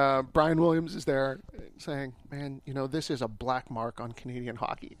 And Brian Williams is there saying, man, you know, this is a black mark on Canadian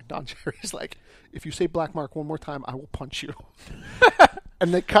hockey. And Don Cherry's like, if you say black mark one more time, I will punch you.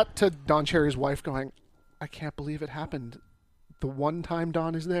 And they cut to Don Cherry's wife going, I can't believe it happened. The one time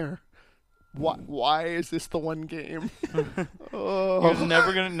Don is there. Why is this the one game? He was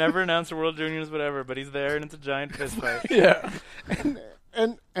never announce the World Juniors, whatever, but he's there and it's a giant fist fight. Yeah.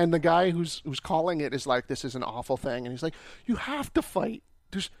 And the guy who's calling it is like, this is an awful thing. And he's like, you have to fight.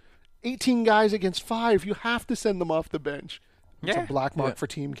 There's 18 guys against 5. You have to send them off the bench. It's Yeah. a black mark Yeah. for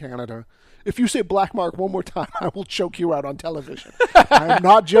Team Canada. If you say black mark one more time, I will choke you out on television. I'm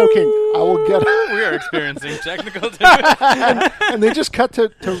not joking. I will get We are experiencing technical difficulties. And they just cut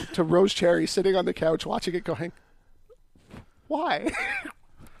to Rose Cherry sitting on the couch watching it going, why?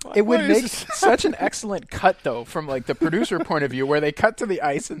 It would Why is make this such an excellent cut, though, from like the producer point of view, where they cut to the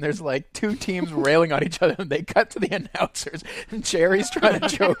ice and there's like 2 teams railing on each other, and they cut to the announcers, and Cherry's trying to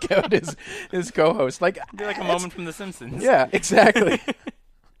choke out his co-host. Like, Be like a moment from The Simpsons. yeah, exactly.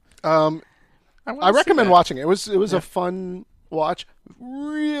 I recommend watching it. It was a fun watch,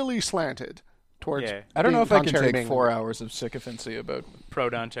 really slanted towards. Yeah. I don't know being if I can Don Cherry take being- 4 hours of sycophancy about Pro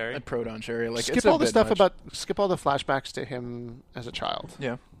Don Cherry. Pro Don Cherry. Like, Skip it's a all the bit stuff much. skip all the flashbacks to him as a child.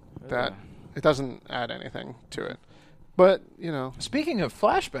 Yeah. That it doesn't add anything to it. But you know, Speaking of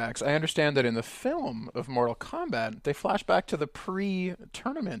flashbacks, I understand that in the film of Mortal Kombat, they flash back to the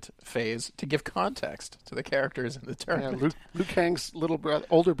pre-tournament phase to give context to the characters in the yeah, tournament. Liu Kang's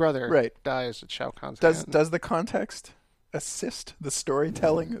older brother, Right. dies at Shao Kahn's Does hand. does the context assist the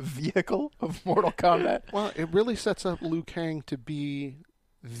storytelling vehicle of Mortal Kombat? Well, it really sets up Liu Kang to be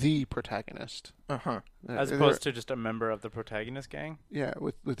the protagonist. Uh-huh. As opposed to just a member of the protagonist gang. Yeah,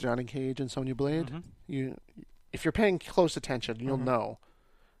 with Johnny Cage and Sonya Blade. Mhm. If you're paying close attention, you'll know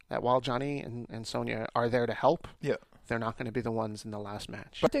that while Johnny and Sonya are there to help, Yeah. they're not going to be the ones in the last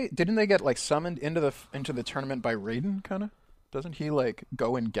match. But didn't they get like summoned into the tournament by Raiden, kind of? Doesn't he like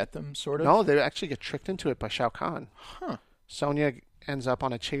go and get them, sort of? No, they actually get tricked into it by Shao Kahn. Huh. Sonya ends up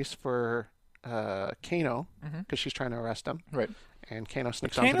on a chase for Kano because she's trying to arrest him. Right. and Kano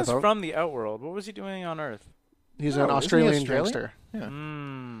sneaks onto the Kano's boat. from the Outworld. What was he doing on Earth? He's Oh, an isn't he Australian Australian? gangster.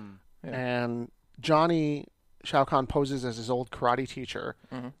 Yeah. Yeah. And Johnny Shao Kahn poses as his old karate teacher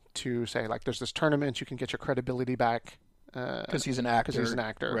to say, like, there's this tournament, you can get your credibility back. Because he's an actor. Because he's an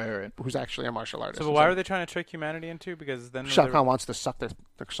actor Right. who's actually a martial artist. So but why are they trying to trick humanity into? Because then Shao Kahn wants to suck their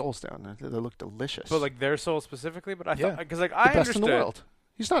souls down. They look delicious. But like their soul specifically. But I thought because like the I best understood. in the world.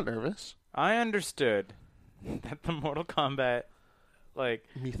 He's not nervous. I understood that the Mortal Kombat like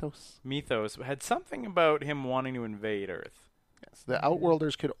mythos had something about him wanting to invade Earth. Yes, the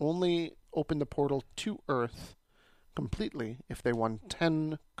Outworlders could only open the portal to Earth completely if they won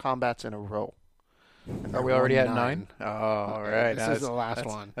 10 combats in a row. Are we already at 9? Oh, all right. This is the last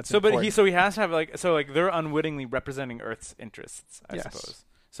one. That's so, important. but he has to have like they're unwittingly representing Earth's interests, I suppose.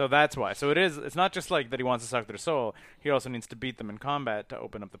 So that's why. So it's not just like that he wants to suck their soul. He also needs to beat them in combat to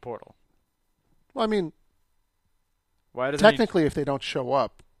open up the portal. Well, I mean, why doesn't technically, if they don't show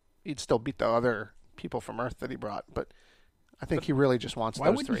up, he'd still beat the other people from Earth that he brought. But I think he really just wants why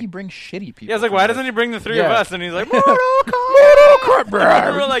those wouldn't three. he bring shitty people? Yeah, it's like, why doesn't he bring the three of us? And he's like, Mortal Kombat!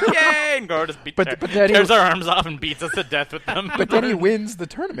 And we're like, yay! And Goro just tears our arms off and beats us to death with them. But then he wins the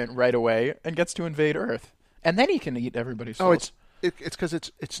tournament right away and gets to invade Earth. And then he can eat everybody's souls. Oh, it's because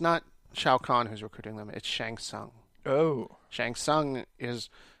it's not Shao Kahn who's recruiting them. It's Shang Tsung. Oh. Shang Tsung is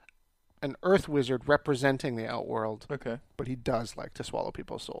an Earth wizard representing the Outworld. Okay. But he does like to swallow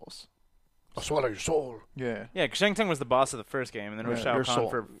people's souls. I'll swallow your soul. Yeah. Yeah, because Shang Tsung was the boss of the first game, and then it was Shao Kahn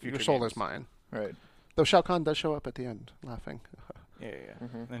for future Your soul games. is mine. Right. Though Shao Kahn does show up at the end, laughing. Yeah.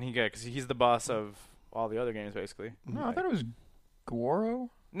 And because he's the boss of all the other games, basically. No, I thought it was Goro.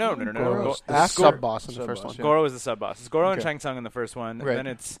 No. Goro's the Goro- sub-boss in the first one. yeah. Goro is the sub-boss. It's Goro and Okay. Shang Tsung in the first one. Right. Then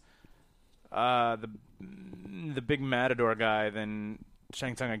it's the big matador guy, then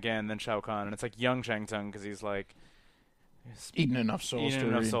Shang Tsung again, then Shao Kahn. And it's like young Shang Tsung because he's like... Eating enough souls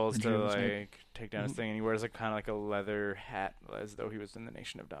to like take down his thing, and he wears like kind of like a leather hat as though he was in the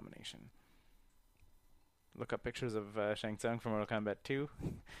Nation of Domination. Look up pictures of Shang Tsung from Mortal Kombat 2.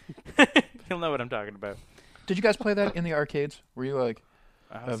 You'll know what I'm talking about. Did you guys play that in the arcades? Were you like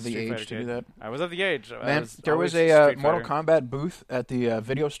I was of a the Street age Fighter to kid. do that? I was of the age. Man, there was always a Street Mortal Fighter. Kombat booth at the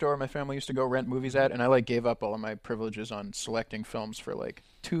video store my family used to go rent movies at, and I like gave up all of my privileges on selecting films for like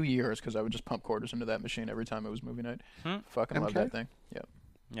 2 years because I would just pump quarters into that machine every time it was movie night. Fucking love MK? that thing. Yep.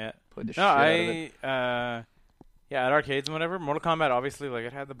 Yeah. Played the shit out of it. Yeah, at arcades and whatever. Mortal Kombat, obviously, like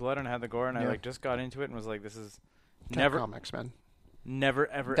it had the blood and it had the gore, and I Yeah. like just got into it and was like, this is Capcom X-Men. never,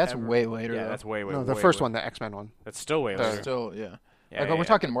 ever. That's ever. way later. Yeah, though. that's way. No, the way, first way. one, the X-Men one. That's still way The- later. Still, yeah. Yeah, We're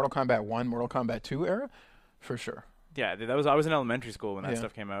talking Mortal Kombat 1, Mortal Kombat 2 era, for sure. Yeah, I was in elementary school when that Yeah.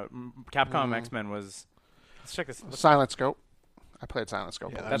 stuff came out. Capcom X-Men was. Let's check this. Silent Scope. I played Silent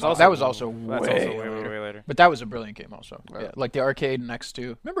Scope. Yeah, That's that was also That's way, also way later. later. But that was a brilliant game also. Yeah. Yeah, like the arcade next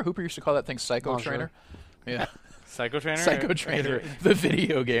to. Remember Hooper used to call that thing Psycho Bonjour. Trainer? Yeah. Psycho Trainer. Psycho Trainer, the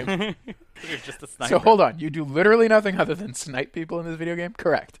video game. You're just a sniper. So hold on, you do literally nothing other than snipe people in this video game?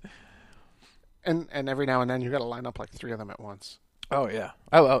 Correct. And every now and then you got to line up like 3 of them at once. Oh yeah,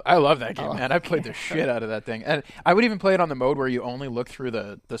 I love that game, man. I played the shit out of that thing, and I would even play it on the mode where you only look through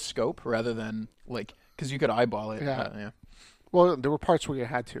the scope rather than like because you could eyeball it. Yeah. Well, there were parts where you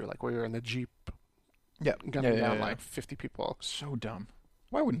had to, like where you were in the Jeep Yeah, gunning down like 50 people. So dumb.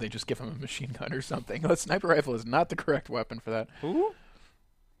 Why wouldn't they just give him a machine gun or something? A sniper rifle is not the correct weapon for that. Who?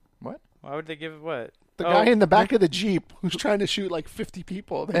 What? Why would they give it what? The guy in the back of the Jeep who's trying to shoot like 50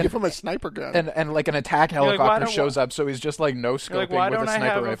 people. They give him a sniper gun. And like an attack like, why helicopter don't- shows up, so he's just like no You're scoping like, why with don't a I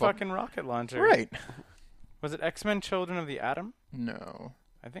sniper have rifle. a fucking rocket launcher? Right. Was it X-Men: Children of the Atom? No.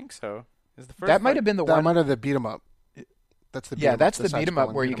 I think so. Is the first That might one- have been the that one. might have the beat 'em up. That's the beat 'em Yeah, up, that's the beat 'em up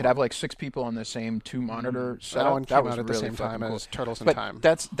side-scrolling where you beat 'em could up. have like 6 people on the same 2 monitor setup. That one came was out at the really same time fucking cool. as Turtles in But Time.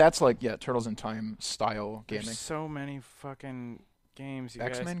 that's like Turtles in Time style gaming. There's so many fucking games. You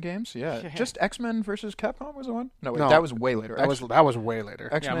X-Men guys. games, yeah. Yeah. Just X-Men versus Capcom was the one. No, wait, No, that was way later. that was way later.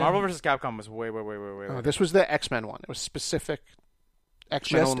 Yeah, X-Men, Marvel vs. Capcom was way later. This was the X-Men one. It was specific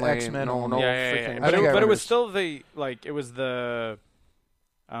X-Men Just only. X-Men no, only. no yeah. freaking. I think I But it was understand. still the it was the.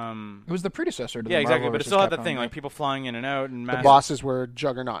 It was the predecessor to the Yeah, exactly. Marvel But it versus still had the Capcom, thing yeah. like people flying in and out and The massive- bosses were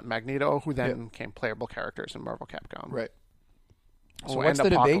Juggernaut and Magneto, who then became playable characters in Marvel Capcom. Right. So Oh, what's and the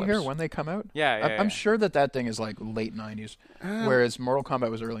debate Apocalypse. here? When they come out? Yeah, I'm sure that thing is like late 90s, whereas Mortal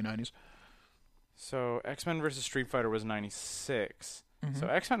Kombat was early 90s. So X-Men versus Street Fighter was 96. Mm-hmm. So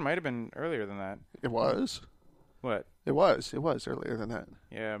X-Men might have been earlier than that. It was. What? It was earlier than that.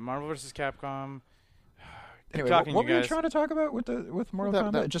 Yeah, Marvel vs. Capcom. Anyway, talking, what you were you guys. trying to talk about with Mortal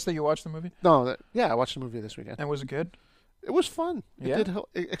Kombat? Just that you watched the movie? No, I watched the movie this weekend. And was it good? It was fun.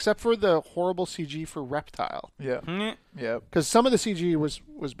 Except for the horrible CG for Reptile. Yeah. Yeah. Because some of the CG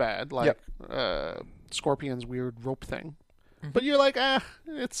was bad, like Scorpion's weird rope thing. But you're like,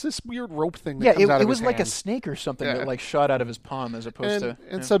 it's this weird rope thing that comes out of his hand. It was like a snake or something that like shot out of his palm as opposed to...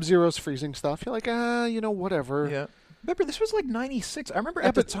 And Sub-Zero's freezing stuff. You're like, whatever. Yeah. Remember, this was like 96. I remember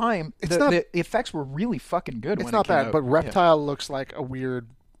at the time, the effects were really fucking good when it came out. It's not bad, but Reptile looks like a weird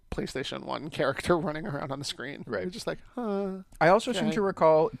PlayStation 1 character running around on the screen. Right. You're just like, huh. I also seem to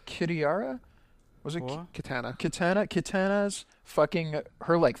recall Kitiara. Was it Katana? Katana's fucking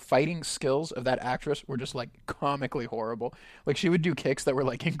her like fighting skills of that actress were just like comically horrible. Like she would do kicks that were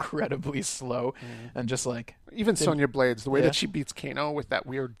like incredibly slow and just like even Sonya Blades, the way that she beats Kano with that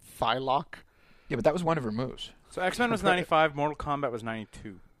weird thigh lock. Yeah, but that was one of her moves. So X-Men was 95, Mortal Kombat was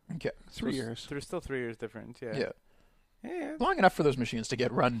 92. Okay, 3 years. There's still 3 years difference. Yeah. Long enough for those machines to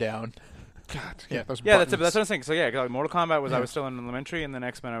get run down. God, that's what I'm saying. So like Mortal Kombat was I was still in elementary, and then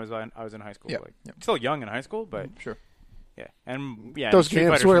X-Men I was in high school. Still young in high school, but sure. Yeah, and those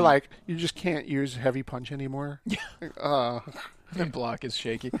games where like you just can't use heavy punch anymore. Yeah, and block is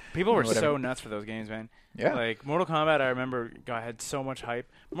shaky. People were so nuts for those games, man. Yeah, like Mortal Kombat, I remember had so much hype.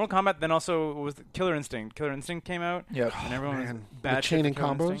 Mortal Kombat, then also was Killer Instinct. Killer Instinct came out. Yeah, and everyone was bad the chaining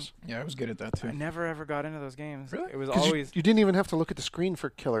combos. Instinct. Yeah, I was good at that too. I never ever got into those games. Really? It was always you didn't even have to look at the screen for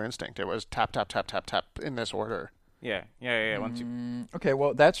Killer Instinct. It was tap tap tap tap tap in this order. Yeah. Once you okay,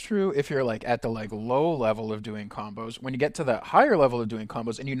 well that's true if you're like at the like low level of doing combos. When you get to the higher level of doing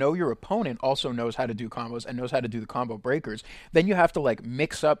combos, and you know your opponent also knows how to do combos and knows how to do the combo breakers, then you have to like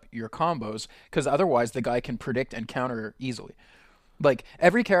mix up your combos because otherwise the guy can predict and counter easily. Like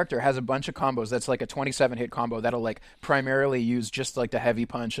every character has a bunch of combos that's like a 27 hit combo that'll like primarily use just like the heavy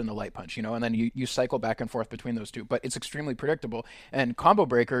punch and the light punch, and then you cycle back and forth between those two. But it's extremely predictable, and combo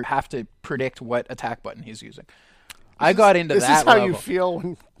breaker have to predict what attack button he's using. I got into that This is how level. you feel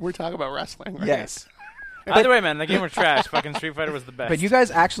when we're talking about wrestling, right? Yes. Either way, man, the game was trash. Fucking Street Fighter was the best. But you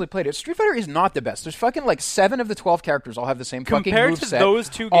guys actually played it. Street Fighter is not the best. There's fucking like 7 of the 12 characters all have the same fucking Compared moveset. to those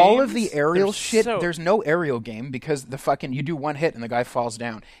two all games, of the aerial shit, so... there's no aerial game because the fucking you do one hit and the guy falls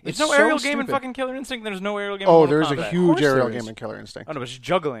down. There's no aerial game in fucking Killer Instinct. There's no aerial game in Mortal Kombat. There's a huge aerial game in Killer Instinct. Oh no, but it's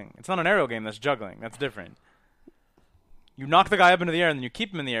juggling. It's not an aerial game. That's juggling. That's different. You knock the guy up into the air and then you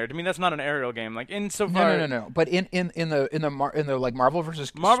keep him in the air. To me, that's not an aerial game. Like insofar, no. But in the like Marvel versus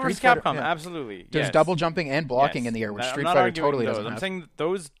Street Capcom, Fighter, absolutely. There's double jumping and blocking in the air, which Street Fighter totally doesn't have. I'm saying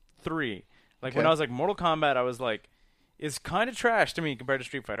those 3. Like when I was like Mortal Kombat, I was like, is kind of trash to me compared to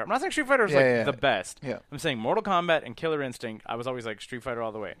Street Fighter. I'm not saying Street Fighter is the best. Yeah. I'm saying Mortal Kombat and Killer Instinct, I was always like Street Fighter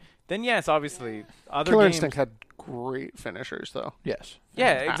all the way. Then yes, obviously other Killer games, Instinct had great finishers though. Yes.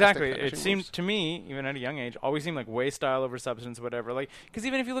 Yeah, Fantastic exactly. finishing It seemed moves. to me, even at a young age, always seemed like way style over substance, whatever. Like, because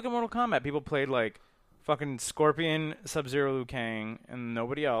even if you look at Mortal Kombat, people played like fucking Scorpion, Sub-Zero, Liu Kang, and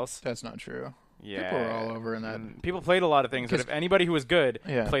nobody else. That's not true. Yeah, people were all over in that. And people played a lot of things, but if anybody who was good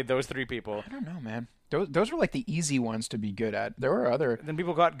played those 3 people, I don't know, man. Those were like the easy ones to be good at. There were other. Then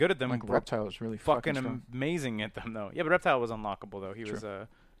people got good at them. Like Reptile was really fucking amazing at them, though. Yeah, but Reptile was unlockable though. He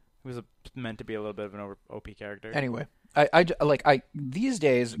was meant to be a little bit of an OP character. Anyway, I these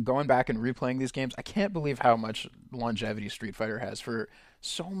days going back and replaying these games, I can't believe how much longevity Street Fighter has for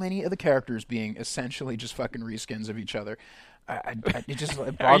so many of the characters being essentially just fucking reskins of each other. It just Are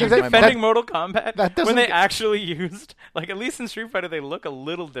you boggles my mind. defending Mortal Kombat that when they actually used, like, at least in Street Fighter they look a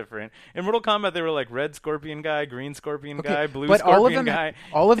little different. In Mortal Kombat they were like red Scorpion guy, green Scorpion guy, blue Scorpion guy.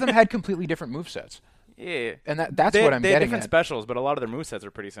 All of them had completely different movesets. Yeah, and that's what I'm they getting had different at. specials, but a lot of their movesets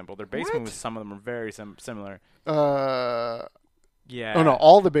are pretty simple. Their base moves, some of them are very similar. Yeah. Oh no,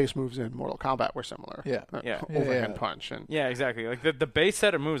 all the base moves in Mortal Kombat were similar. Yeah. Overhand punch and exactly. Like the base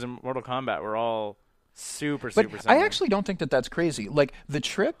set of moves in Mortal Kombat were all super But similar. I actually don't think that that's crazy. Like the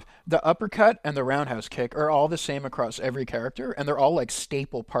trip, the uppercut, and the roundhouse kick are all the same across every character, and they're all like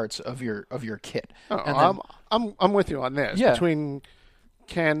staple parts of your kit. I'm with you on this. Yeah. Between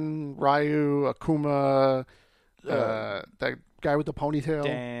Ken, Ryu, Akuma, that guy with the ponytail,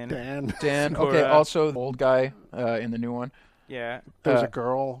 Dan. Okay, also the old guy in the new one. Yeah. There's a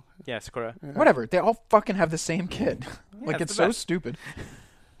girl. Yeah, Sakura. Yeah. Whatever. They all fucking have the same kit. Like it's so best. Stupid.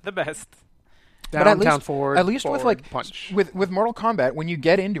 The best. Downtown forward. At least with like punch. with Mortal Kombat, when you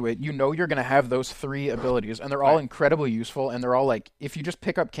get into it, you know you're going to have those 3 abilities, and they're all incredibly useful. And they're all like, if you just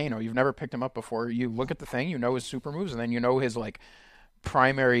pick up Kano, you've never picked him up before. You look at the thing, you know his super moves, and then you know his like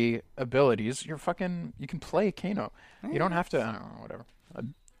primary abilities. You can play Kano. You don't have to. I don't know, whatever.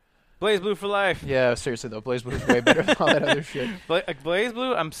 Blaze Blue for life. Yeah, seriously though, Blaze Blue is way better than all that other shit. Blaze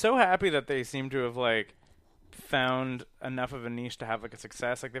Blue, I'm so happy that they seem to have like found enough of a niche to have like a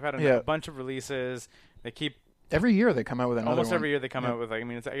success. Like they've had a bunch of releases. They keep Every year they come out with another Almost one. every year they come out with like. I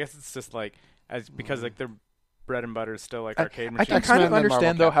mean, I guess it's just like because like their bread and butter is still like arcade machines. I kind of X-Men, then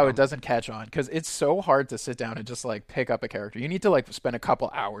understand Marvel, though how Capcom. it doesn't catch on because it's so hard to sit down and just like pick up a character. You need to like spend a couple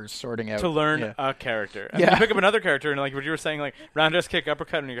hours sorting out to learn Yeah. a character. And Yeah. you pick up another character and like what you were saying, like roundhouse kick,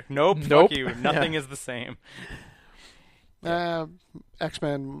 uppercut, and you're like, nope, Nope. fuck you. Nothing is the same.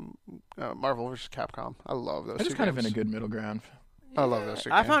 X-Men, Marvel vs. Capcom. I love those. I'm just two kind of games. in a good middle ground. I love those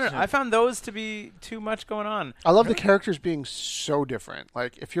two I games. found those to be too much going on. I love the characters being so different.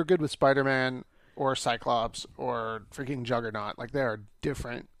 Like, if you're good with Spider-Man or Cyclops or freaking Juggernaut, like, they are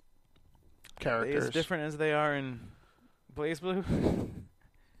different characters. As different as they are in BlazBlue.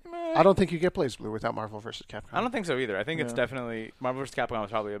 I don't think you get BlazBlue without Marvel vs. Capcom. I don't think so either. I think it's Yeah. definitely Marvel vs. Capcom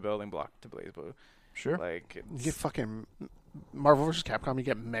is probably a building block to BlazBlue. Sure. Like You it's, get fucking Marvel vs. Capcom, you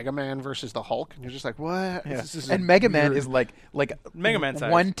get Mega Man versus the Hulk, and you're just like, what? Yeah. This is And Mega Man weird- is like Mega Man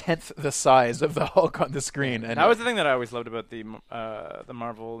size. 1/10 the size of the Hulk on the screen. And that was the thing that I always loved about the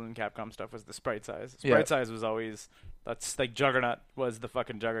Marvel and Capcom stuff was the sprite size. Sprite size was always that's like Juggernaut was the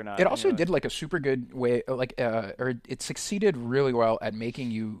fucking Juggernaut. It also you know? did like a super good way, or it succeeded really well at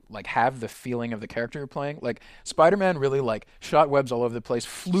making you like have the feeling of the character you're playing. Like Spider-Man really like shot webs all over the place,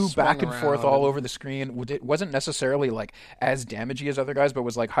 flew Swung back and forth around all and- over the screen. It wasn't necessarily like as damagey as other guys, but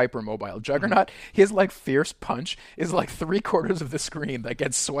was like hyper mobile. Juggernaut, his like fierce punch is like 3/4 of the screen that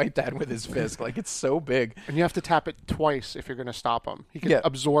gets swiped at with his fist. Like it's so big. And you have to tap it twice if you're going to stop him. He can Yeah.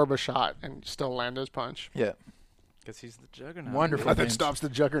 absorb a shot and still land his punch. Yeah, because he's the Juggernaut. wonderful. That games. stops the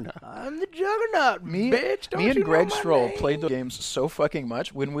Juggernaut. I'm the Juggernaut, bitch. Don't Me and you know Greg my Stroll name? played the games so fucking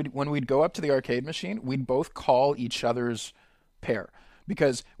much. When we'd go up to the arcade machine, we'd both call each other's pair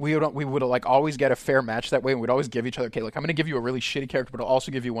because we would like always get a fair match that way, and we'd always give each other, okay, like I'm gonna give you a really shitty character, but I'll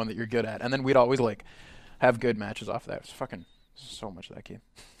also give you one that you're good at, and then we'd always like have good matches off that. It's fucking so much of that game.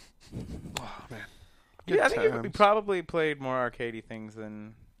 Oh, man. Yeah, I think we times. probably played more arcadey things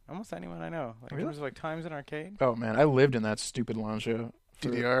than almost anyone I know. Like, Really? in terms of like times in arcade. Oh man, I lived in that stupid lounge show. for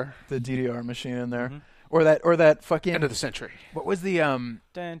DDR. the DDR machine in there, Mhm. or that fucking End of the century. what was the Dun,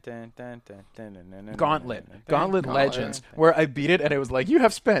 dun, dun, dun, dun, dun, dun, dun, Gauntlet dun, dun, Gauntlet dun, Legends, dun, dun. where I beat it and it was like you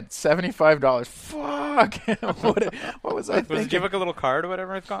have spent $75. Fuck. what was I Was it thinking? give like a little card or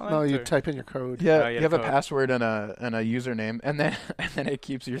whatever with Gauntlet? No, you or- type in your code. Yeah, Oh, you yeah, have a code. password and a username, and then it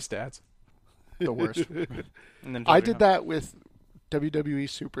keeps your stats. The worst. and then I did that with WWE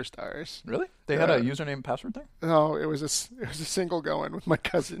Superstars. Really? They had a Yeah. username and password thing? No, it was a single going with my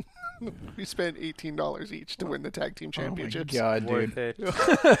cousin. We spent $18 each to win the tag team championships. Oh my god, Worth dude.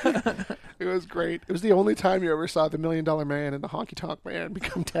 it. It was great. It was the only time you ever saw the $1 Million Man and the Honky Tonk Man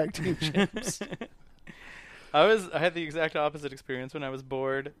become tag team champs. I had the exact opposite experience when I was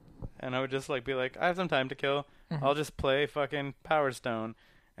bored, and I would just like be like, I have some time to kill. Mm-hmm. I'll just play fucking Power Stone,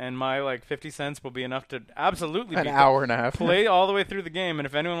 and my like 50 cents will be enough to absolutely An beat hour and a half. play all the way through the game. And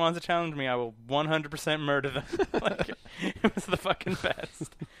if anyone wants to challenge me, I will 100% murder them. Like, it was the fucking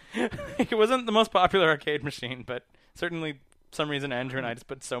best. It wasn't the most popular arcade machine, but certainly some reason Andrew and I just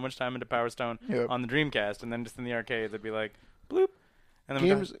put so much time into Power Stone Yep. on the Dreamcast, and then just in the arcades, I'd be like, bloop. And then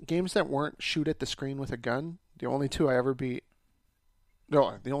we're done. Games that weren't shoot at the screen with a gun. The only two I ever beat.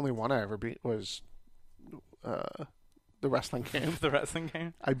 No, the only one I ever beat was the wrestling game. the wrestling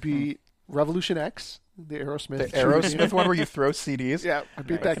game. I beat Revolution X, the Aerosmith. The shooting Aerosmith game. one where you throw CDs? Yeah, I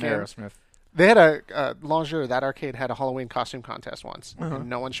beat Like that an game. Aerosmith. They had a Langer, that arcade had a Halloween costume contest once, Uh-huh. and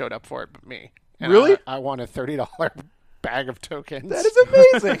no one showed up for it but me. And Really? I won a $30 bag of tokens. That is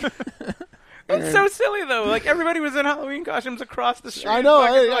amazing. That's so silly though. Like everybody was in Halloween costumes across the street. I know,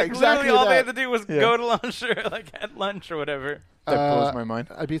 Fucking, yeah, like, exactly Literally, all they that. had to do was Yeah. go to lunch or like at lunch or whatever. That blows my mind.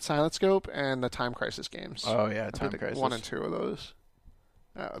 I beat Silent Scope and the Time Crisis games. Oh yeah, I Time did Crisis. 1 and 2 of those.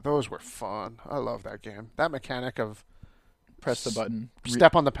 Those were fun. I love that game. That mechanic of Press the button.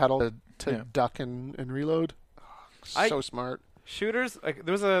 step on the pedal to Yeah. duck and reload. So smart. Shooters, like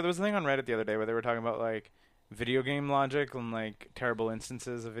there was a thing on Reddit the other day where they were talking about like video game logic and like terrible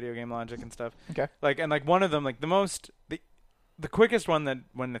instances of video game logic and stuff. Okay. Like and like one of them, like the quickest one that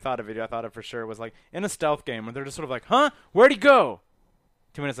when they thought of video, I thought of for sure was like in a stealth game where they're just sort of like, huh, where'd he go?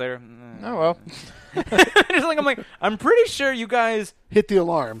 2 minutes later. Oh well. Just like I'm pretty sure you guys Hit the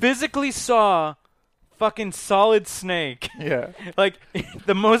alarm. physically saw fucking Solid Snake, Yeah. like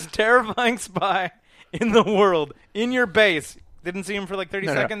the most terrifying spy in the world, in your base. Didn't see him for like 30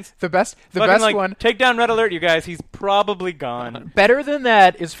 No. seconds. The best Fucking, like, one. Take down Red Alert, you guys. He's probably gone. Better than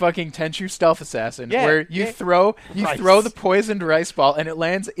that is fucking Tenchu Stealth Assassin, Yeah, where you yeah. throw Rice. the poisoned rice ball and it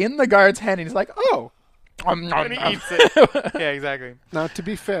lands in the guard's hand, and he's like, "Oh," And he eats it. Yeah, exactly. Now, to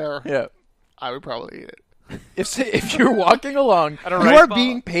be fair, Yeah. I would probably eat it. If you're walking along, you are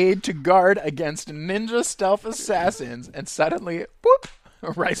being paid to guard against ninja stealth assassins, and suddenly, whoop,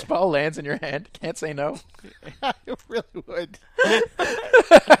 a rice ball lands in your hand. Can't say no. I really would.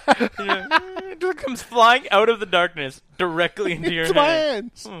 It just comes flying out of the darkness directly into your Into my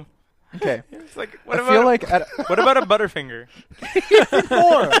hands. Okay. It's like, what about a Butterfinger?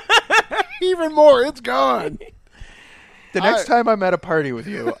 Even more. It's gone. The next time I'm at a party with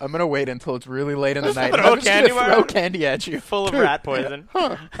you, I'm going to wait until it's really late in the night. Throw I'm just going to throw candy at you. Full of rat poison.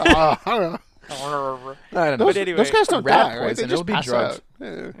 I don't know. I don't know. But anyway, Those guys don't rat die, right? poison, They it'll just be pass drugs. out.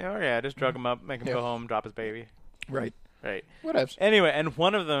 Yeah. Oh yeah, just drug him up, make him Yeah. go home, drop his baby. Right. What Anyway, and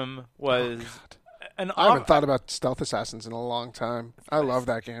one of them was I haven't thought about stealth assassins in a long time. I love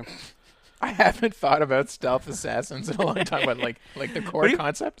that game. I haven't thought about stealth assassins in a long time, but like the core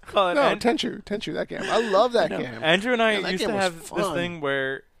concept. Call it No, Tenchu, that game. I love that game. Andrew and I Man, that used game to was have this fun. thing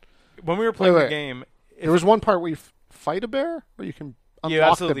where when we were playing the game, There was one part where you fight a bear, or you can unlock you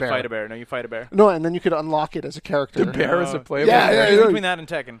absolutely the bear. fight a bear. No, you fight a bear. No, and then you could unlock it as a character. The bear is a playable. Yeah, There's a yeah, difference between that and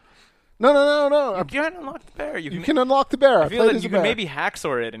Tekken. No. You can't unlock the bear. You can unlock the bear. I I feel played like as you a can bear. maybe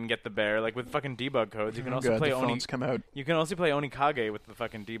hacksaw it and get the bear, like with fucking debug codes. You can also play the phones come out. You can also play Onikage with the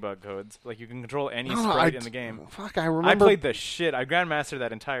fucking debug codes. Like you can control any No, sprite in the game. Fuck, I remember. I played the shit. I grandmastered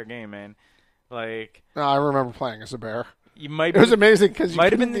that entire game, man. Like No, I remember playing as a bear. you might. It was amazing because you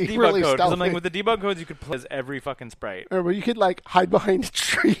Might have couldn't been the be debug really code. Because I'm stealthy. like, with the debug codes, you could play as every fucking sprite. But you could like hide behind a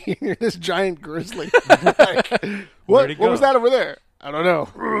tree and you're this giant grizzly. Like, what go? was that over there? I don't know.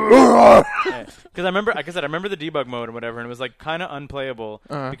 Because I remember, like I said, I remember the debug mode and whatever, and it was like kind of unplayable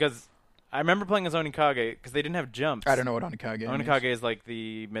because I remember playing as Onikage because they didn't have jumps. I don't know what Onikage is. Onikage is like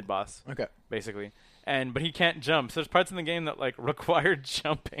the mid boss. Okay. Basically. But he can't jump. So there's parts in the game that like require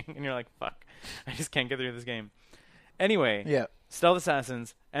jumping, and you're like, fuck, I just can't get through this game. Anyway, Yeah. Stealth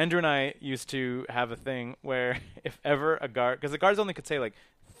Assassins. Andrew and I used to have a thing where if ever a guard, because the guards only could say like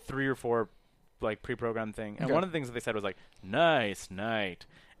 3 or 4 like pre-programmed thing, and one of the things that they said was like nice night,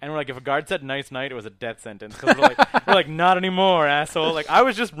 and we're like, if a guard said nice night, it was a death sentence. Because we're like not anymore, asshole. Like I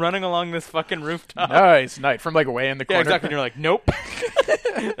was just running along this fucking rooftop. Nice night from like way in the corner. Yeah, exactly. And you're like, nope.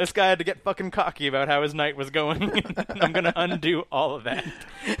 This guy had to get fucking cocky about how his night was going. I'm gonna undo all of that.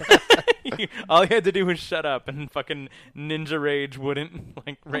 All he had to do was shut up, and fucking ninja rage wouldn't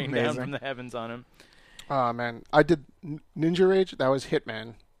like rain down from the heavens on him. Oh man, I did Ninja Rage. That was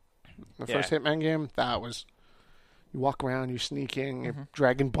Hitman. The first Hitman game. That was. You walk around, you're sneaking, you're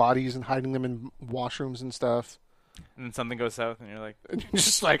dragging bodies and hiding them in washrooms and stuff. And then something goes south, and you're like, And you're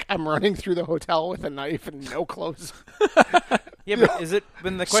just like, I'm running through the hotel with a knife and no clothes. yeah, but is it?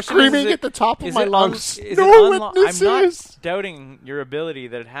 When the question Screaming is at the top of is my it lungs. is No it I'm witnesses! not doubting your ability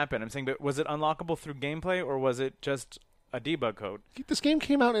that it happened. I'm saying, but was it unlockable through gameplay, or was it just a debug code? This game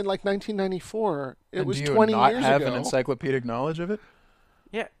came out in like 1994. It was do you 20 not years have ago. an encyclodic knowledge of it?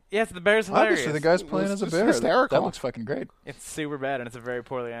 Yeah, yes, the bear's hilarious. Obviously, the guy's playing as a It's bear. hysterical. That looks fucking great. It's super bad, and it's a very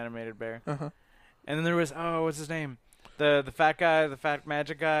poorly animated bear. Uh-huh. And then there was, what's his name? The fat guy, the fat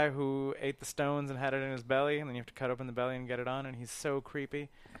magic guy who ate the stones and had it in his belly, and then you have to cut open the belly and get it on, and he's so creepy.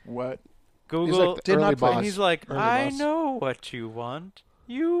 What? Google the did early not play. boss. And he's like, Early I boss. know what you want.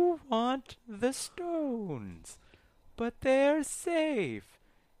 You want the stones, but they're safe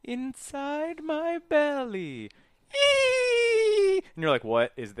inside my belly. Eee! And you're like,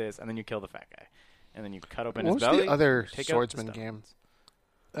 what is this? And then you kill the fat guy, and then you cut open What his was belly. the other take out the swordsman stones. game?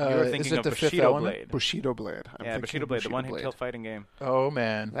 You were Is thinking it of the Fifth Bushido Element? Blade. Bushido Blade. Yeah, Bushido Blade, the one hit kill fighting game. Oh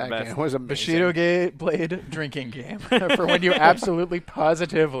man, That best. game was amazing. Bushido Blade drinking game for when you absolutely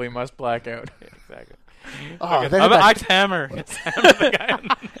positively must black out. Yeah, exactly. Oh, Okay, they how had about that- Axe Hammer? It's Hammer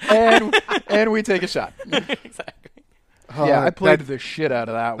the guy. and we take a shot. Exactly. Yeah, I played that, the shit out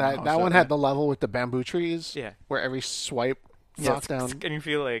of that one. that one had the level with the bamboo trees. Yeah. Where every swipe Yeah, knocked down. and you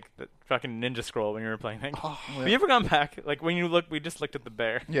feel like the fucking Ninja Scroll when you were playing that. Oh, Have you ever gone back? Like when you look, we just looked at the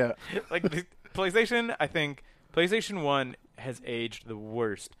bear. Yeah. Like the PlayStation, I think PlayStation 1 has aged the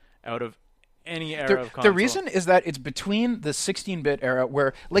worst out of any era of console. The reason is that it's between the 16-bit era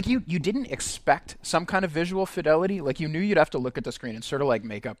where, like, you didn't expect some kind of visual fidelity. Like, you knew you'd have to look at the screen and sort of, like,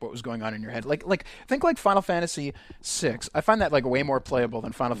 make up what was going on in your head. Like think, like, Final Fantasy VI. I find that, like, way more playable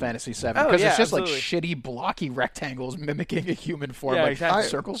than Final Fantasy VII. Oh, Because yeah, it's just, absolutely. like, shitty, blocky rectangles mimicking a human form. Yeah, like, exactly.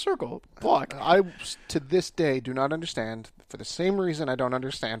 circle, circle, block. I, to this day, do not understand, for the same reason I don't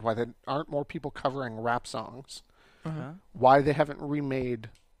understand why there aren't more people covering rap songs, why they haven't remade...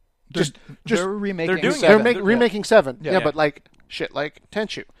 Just they're remaking they're doing it. 7. They're remaking 7. Yeah. Yeah, Yeah. but like shit like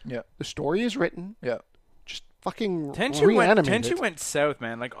Tenchu. Yeah. The story is written. Yeah. Just fucking Tenchu reanimate it. went south,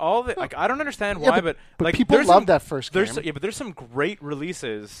 man. Like all the like, I don't understand Yeah, why, but like people there's love some- that first There's game. yeah, but there's some great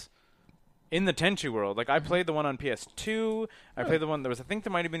releases in the Tenchu world. Like, I played the one on PS2. I played the one, I think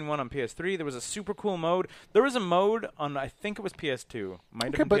there might have been one on PS3. There was a super cool mode. There was a mode on, I think it was PS2.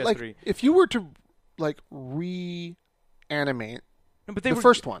 Might have been PS3. Like, if you were to, like, reanimate but the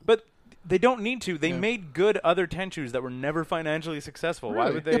first one. But they don't need to. They made good other Tenchus that were never financially successful. Really?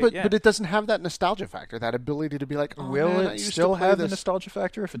 Why would they? But it doesn't have that nostalgia factor, that ability to be like, oh, will man, it still have the nostalgia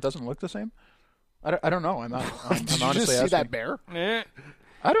factor if it doesn't look the same? I don't know. I'm Did you honestly just see asking. that bear?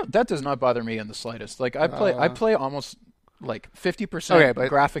 That does not bother me in the slightest. Like, I play almost like 50%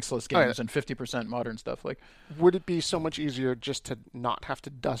 graphics-less games and 50% modern stuff. Like, would it be so much easier just to not have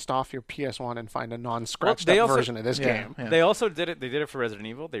to dust off your PS1 and find a non-scratched up version of this game? Yeah. They also did it. They did it for Resident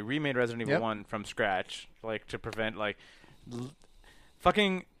Evil. They remade Resident Evil 1 from scratch, like, to prevent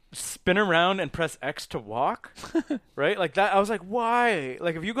fucking spin around and press X to walk, right? Like that. I was like, why?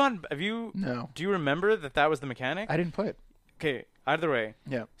 Like, No. Do you remember that was the mechanic? I didn't play it. Okay. Either way.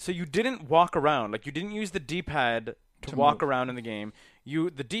 Yeah. So you didn't walk around. Like, you didn't use the D-pad to walk around in the game.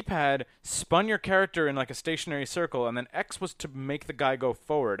 The D-pad spun your character in like a stationary circle, and then X was to make the guy go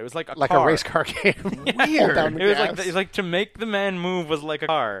forward. It was like a car. A race car game. Weird. It was like to make the man move was like a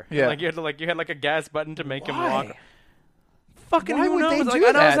car. Yeah. Like you had like a gas button to make him walk. Fucking Why who would knows? they Like, do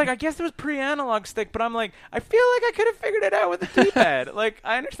and I was that? like, I guess it was pre-analog stick, but I'm like, I feel like I could have figured it out with the D-pad. Like,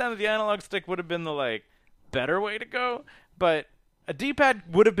 I understand that the analog stick would have been the like better way to go, but a D-pad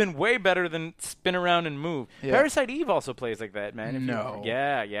would have been way better than spin around and move. Yeah. Parasite Eve also plays like that, man. No.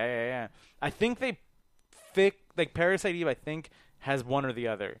 Yeah. I think Parasite Eve, I think, has one or the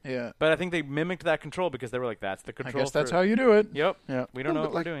other. Yeah. But I think they mimicked that control because they were like, that's the control. I guess that's how you do it. Yep. Yeah. We don't know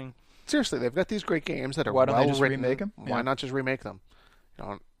what we're doing. Seriously, they've got these great games that are Why don't they well just written. remake them? Why not just remake them?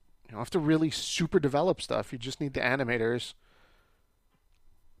 You don't have to really super develop stuff. You just need the animators.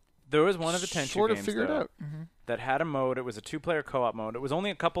 There was one of the Tenchu sort of games, figure it though, out. that had a mode. It was a 2-player co-op mode. It was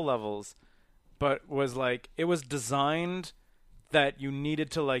only a couple levels, but it was designed that you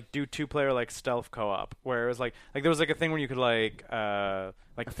needed to like do 2-player like stealth co-op, where it was like there was like a thing where you could like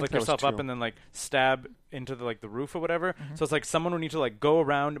flick yourself up and then like stab into the roof or whatever. So it's like someone would need to like go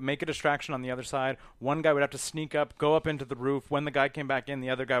around, make a distraction on the other side. One guy would have to sneak up, go up into the roof. When the guy came back in, the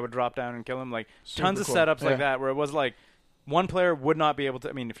other guy would drop down and kill him. Like tons of setups like that, where it was like one player would not be able to.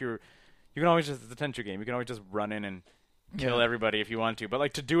 I mean, if you can always just, it's a Tenchu game. You can always just run in and kill everybody if you want to. But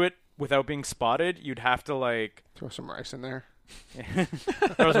like to do it without being spotted, you'd have to like Throw some rice in there.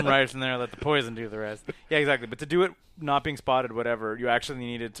 throw some rice in there, let the poison do the rest. Yeah, exactly. But to do it not being spotted, whatever, you actually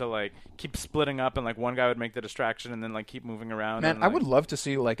needed to like keep splitting up, and like one guy would make the distraction, and then like keep moving around. Man, and, I would love to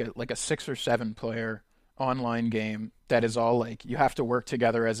see like a 6 or 7 player online game that is all like you have to work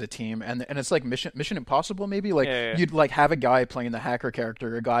together as a team, and it's like Mission Impossible maybe, like you'd like have a guy playing the hacker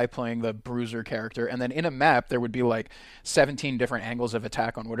character, a guy playing the bruiser character, and then in a map there would be like 17 different angles of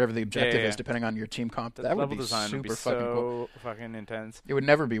attack on whatever the objective is depending on your team comp. That would be super fucking cool. Fucking intense. It would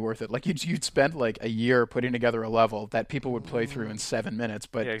never be worth it. Like you'd spend like a year putting together a level that people would play through in 7 minutes,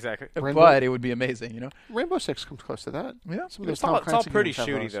 but exactly. But it would be amazing, you know. Rainbow Six comes close to that. Yeah, it's all pretty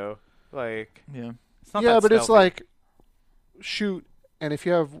shooty though. Like it's not that but it's stealthy. like shoot, and if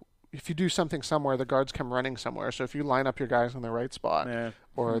you do something somewhere, the guards come running somewhere. So if you line up your guys in the right spot,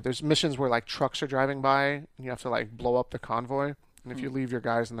 or there's missions where like trucks are driving by and you have to like blow up the convoy, and if you leave your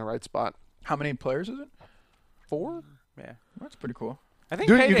guys in the right spot. How many players is it? 4? Yeah, that's pretty cool. I think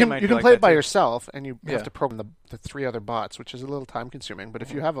you can like play it by too. yourself, and you have to program the 3 other bots, which is a little time consuming. But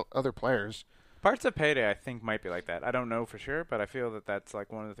if you have other players, parts of Payday I think might be like that. I don't know for sure, but I feel that that's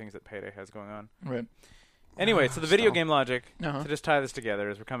like one of the things that Payday has going on. Right. Anyway, so the video game logic, to just tie this together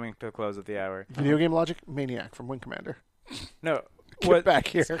as we're coming to the close of the hour. Video game logic, Maniac from Wing Commander. No. Get back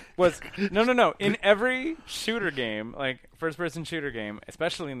here. No. In every shooter game, like first-person shooter game,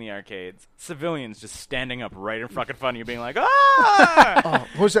 especially in the arcades, civilians just standing up right in fucking front of you being like, ah!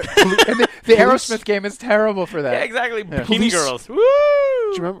 What was that? The Aerosmith game is terrible for that. Yeah, exactly. Yeah. Bikini girls. Woo! Do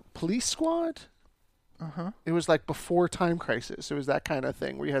you remember Police Squad? It was like before Time Crisis. It was that kind of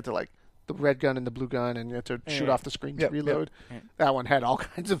thing where you had to like the red gun and the blue gun, and you had to shoot off the screen to reload. That one had all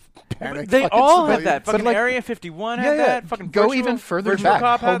kinds of panic. They all had civilians. that. Fucking like, Area 51 had that. Fucking go even further Virtual back.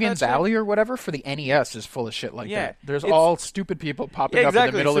 Cop had Hogan's that shit. Alley or whatever for the NES is full of shit like that. There's It's- all stupid people popping up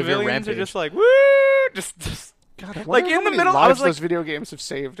in the middle Civilians of your rampage. are just like, woo! Just God, I like wonder in how the many middle. lives I was like, those video games have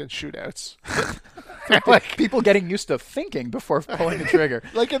saved in shootouts. like people getting used to thinking before pulling the trigger.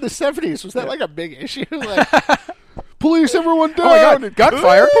 Like in the 70s, was that like a big issue? Like, Police, everyone down! Oh my God!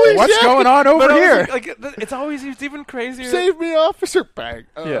 Gunfire! Police, What's yeah. going on over But here? it's always even crazier. Save me, officer! Bang.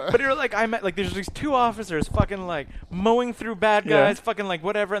 Yeah. But you're like, there's these two officers fucking like mowing through bad guys, fucking like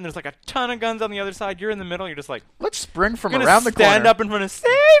whatever, and there's like a ton of guns on the other side. You're in the middle. You're just like, Let's sprint from gonna around the corner. stand up in front of save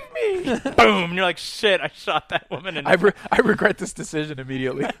me. Boom! And you're like, shit! I shot that woman. And I regret this decision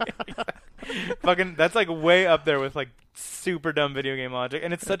immediately. fucking, that's like way up there with like super dumb video game logic,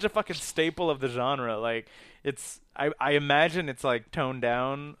 and it's such a fucking staple of the genre. Like, I imagine it's like toned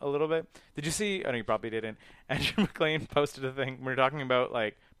down a little bit. Did you see? Oh no, you probably didn't. Andrew McLean posted a thing. We were talking about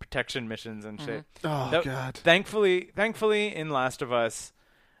like protection missions and shit. Oh God! Thankfully, in Last of Us,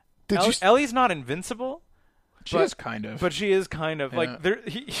 Did you? Ellie's not invincible. She is kind of. But she is kind of. Yeah. Like,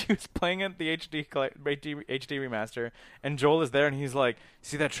 he was playing it the HD remaster, and Joel is there, and he's like,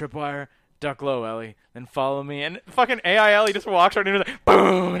 see that tripwire? Duck low, Ellie, then follow me. And fucking AI Ellie just walks right into it, like,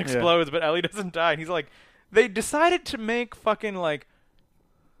 boom, and explodes, but Ellie doesn't die. And he's like, they decided to make fucking, like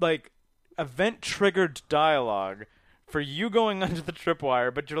event-triggered dialogue for you going under the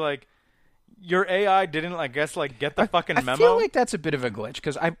tripwire, but you're like, your AI didn't, I guess, like, get the fucking memo. I feel like that's a bit of a glitch,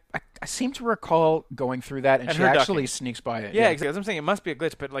 because I seem to recall going through that, and she actually ducking. sneaks by it. Yeah, exactly. As I'm saying, it must be a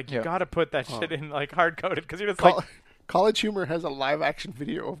glitch, but, like, you gotta put that shit in, like, hard-coded, because you're just like... College Humor has a live-action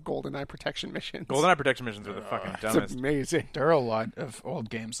video of GoldenEye protection missions. GoldenEye protection missions are the fucking dumbest. It's amazing. There are a lot of old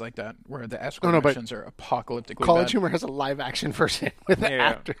games like that where the escort missions are apocalyptically College bad. Humor has a live-action version with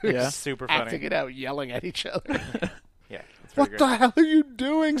actors super funny. acting it out, yelling at each other. Yeah. What the hell are you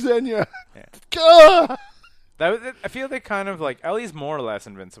doing, Xenia? Yeah. Gah! I feel they kind of like Ellie's more or less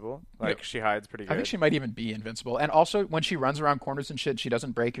invincible. Like she hides pretty good. I think she might even be invincible. And also, when she runs around corners and shit, she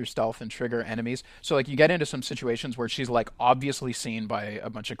doesn't break your stealth and trigger enemies. So like you get into some situations where she's like obviously seen by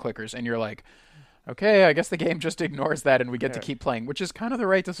a bunch of clickers, and you're like, okay, I guess the game just ignores that, and we get to keep playing, which is kind of the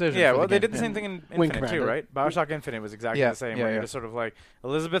right decision. Yeah, for well, the they game. did the same thing in Wing Infinite too, Commander. right? BioShock Infinite was exactly the same. Where you're just sort of like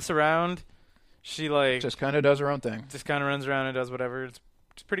Elizabeth's around, she like Just kind of does her own thing. just kind of runs around and does whatever. It's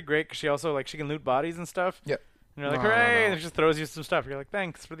pretty great because she also like she can loot bodies and stuff. Yep. And you're like, No, hooray! no. And she just throws you some stuff. You're like,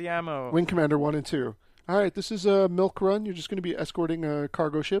 thanks for the ammo. Wing Commander 1 and 2. All right, this is a milk run. You're just going to be escorting a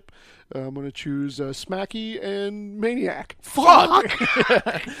cargo ship. I'm going to choose Smacky and Maniac. Fuck!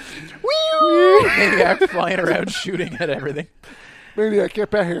 Whee! Maniac flying around shooting at everything. Maniac,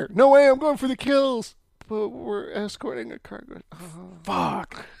 get back here. No way, I'm going for the kills. But we're escorting a cargo.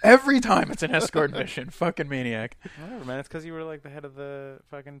 Fuck. Every time it's an escort mission. Fucking Maniac. Whatever, man. It's because you were like the head of the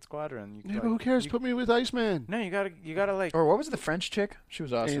fucking squadron. You, Yeah, like, but who cares? Put me with Iceman. No, you gotta like. Or what was the French chick? She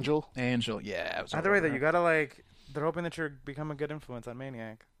was awesome. Angel. Yeah. It was Either all way, over though, you her. gotta like. They're hoping that you're become a good influence on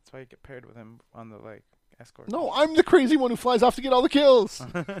Maniac. That's why you get paired with him on the like escort. No, I'm the crazy one who flies off to get all the kills.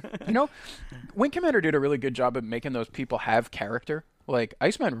 You know, Wing Commander did a really good job of making those people have character. Like,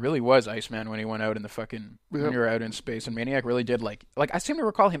 Iceman really was Iceman when he went out in the fucking... When you were out in space, and Maniac really did, like... Like, I seem to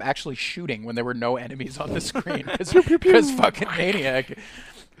recall him actually shooting when there were no enemies on the screen. Because fucking Maniac...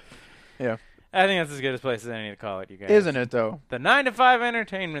 Yeah. I think that's as good a place as any to call it, you guys. Isn't it, though? The 9 to 5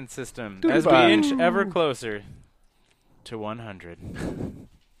 entertainment system. As we inch ever closer to 100.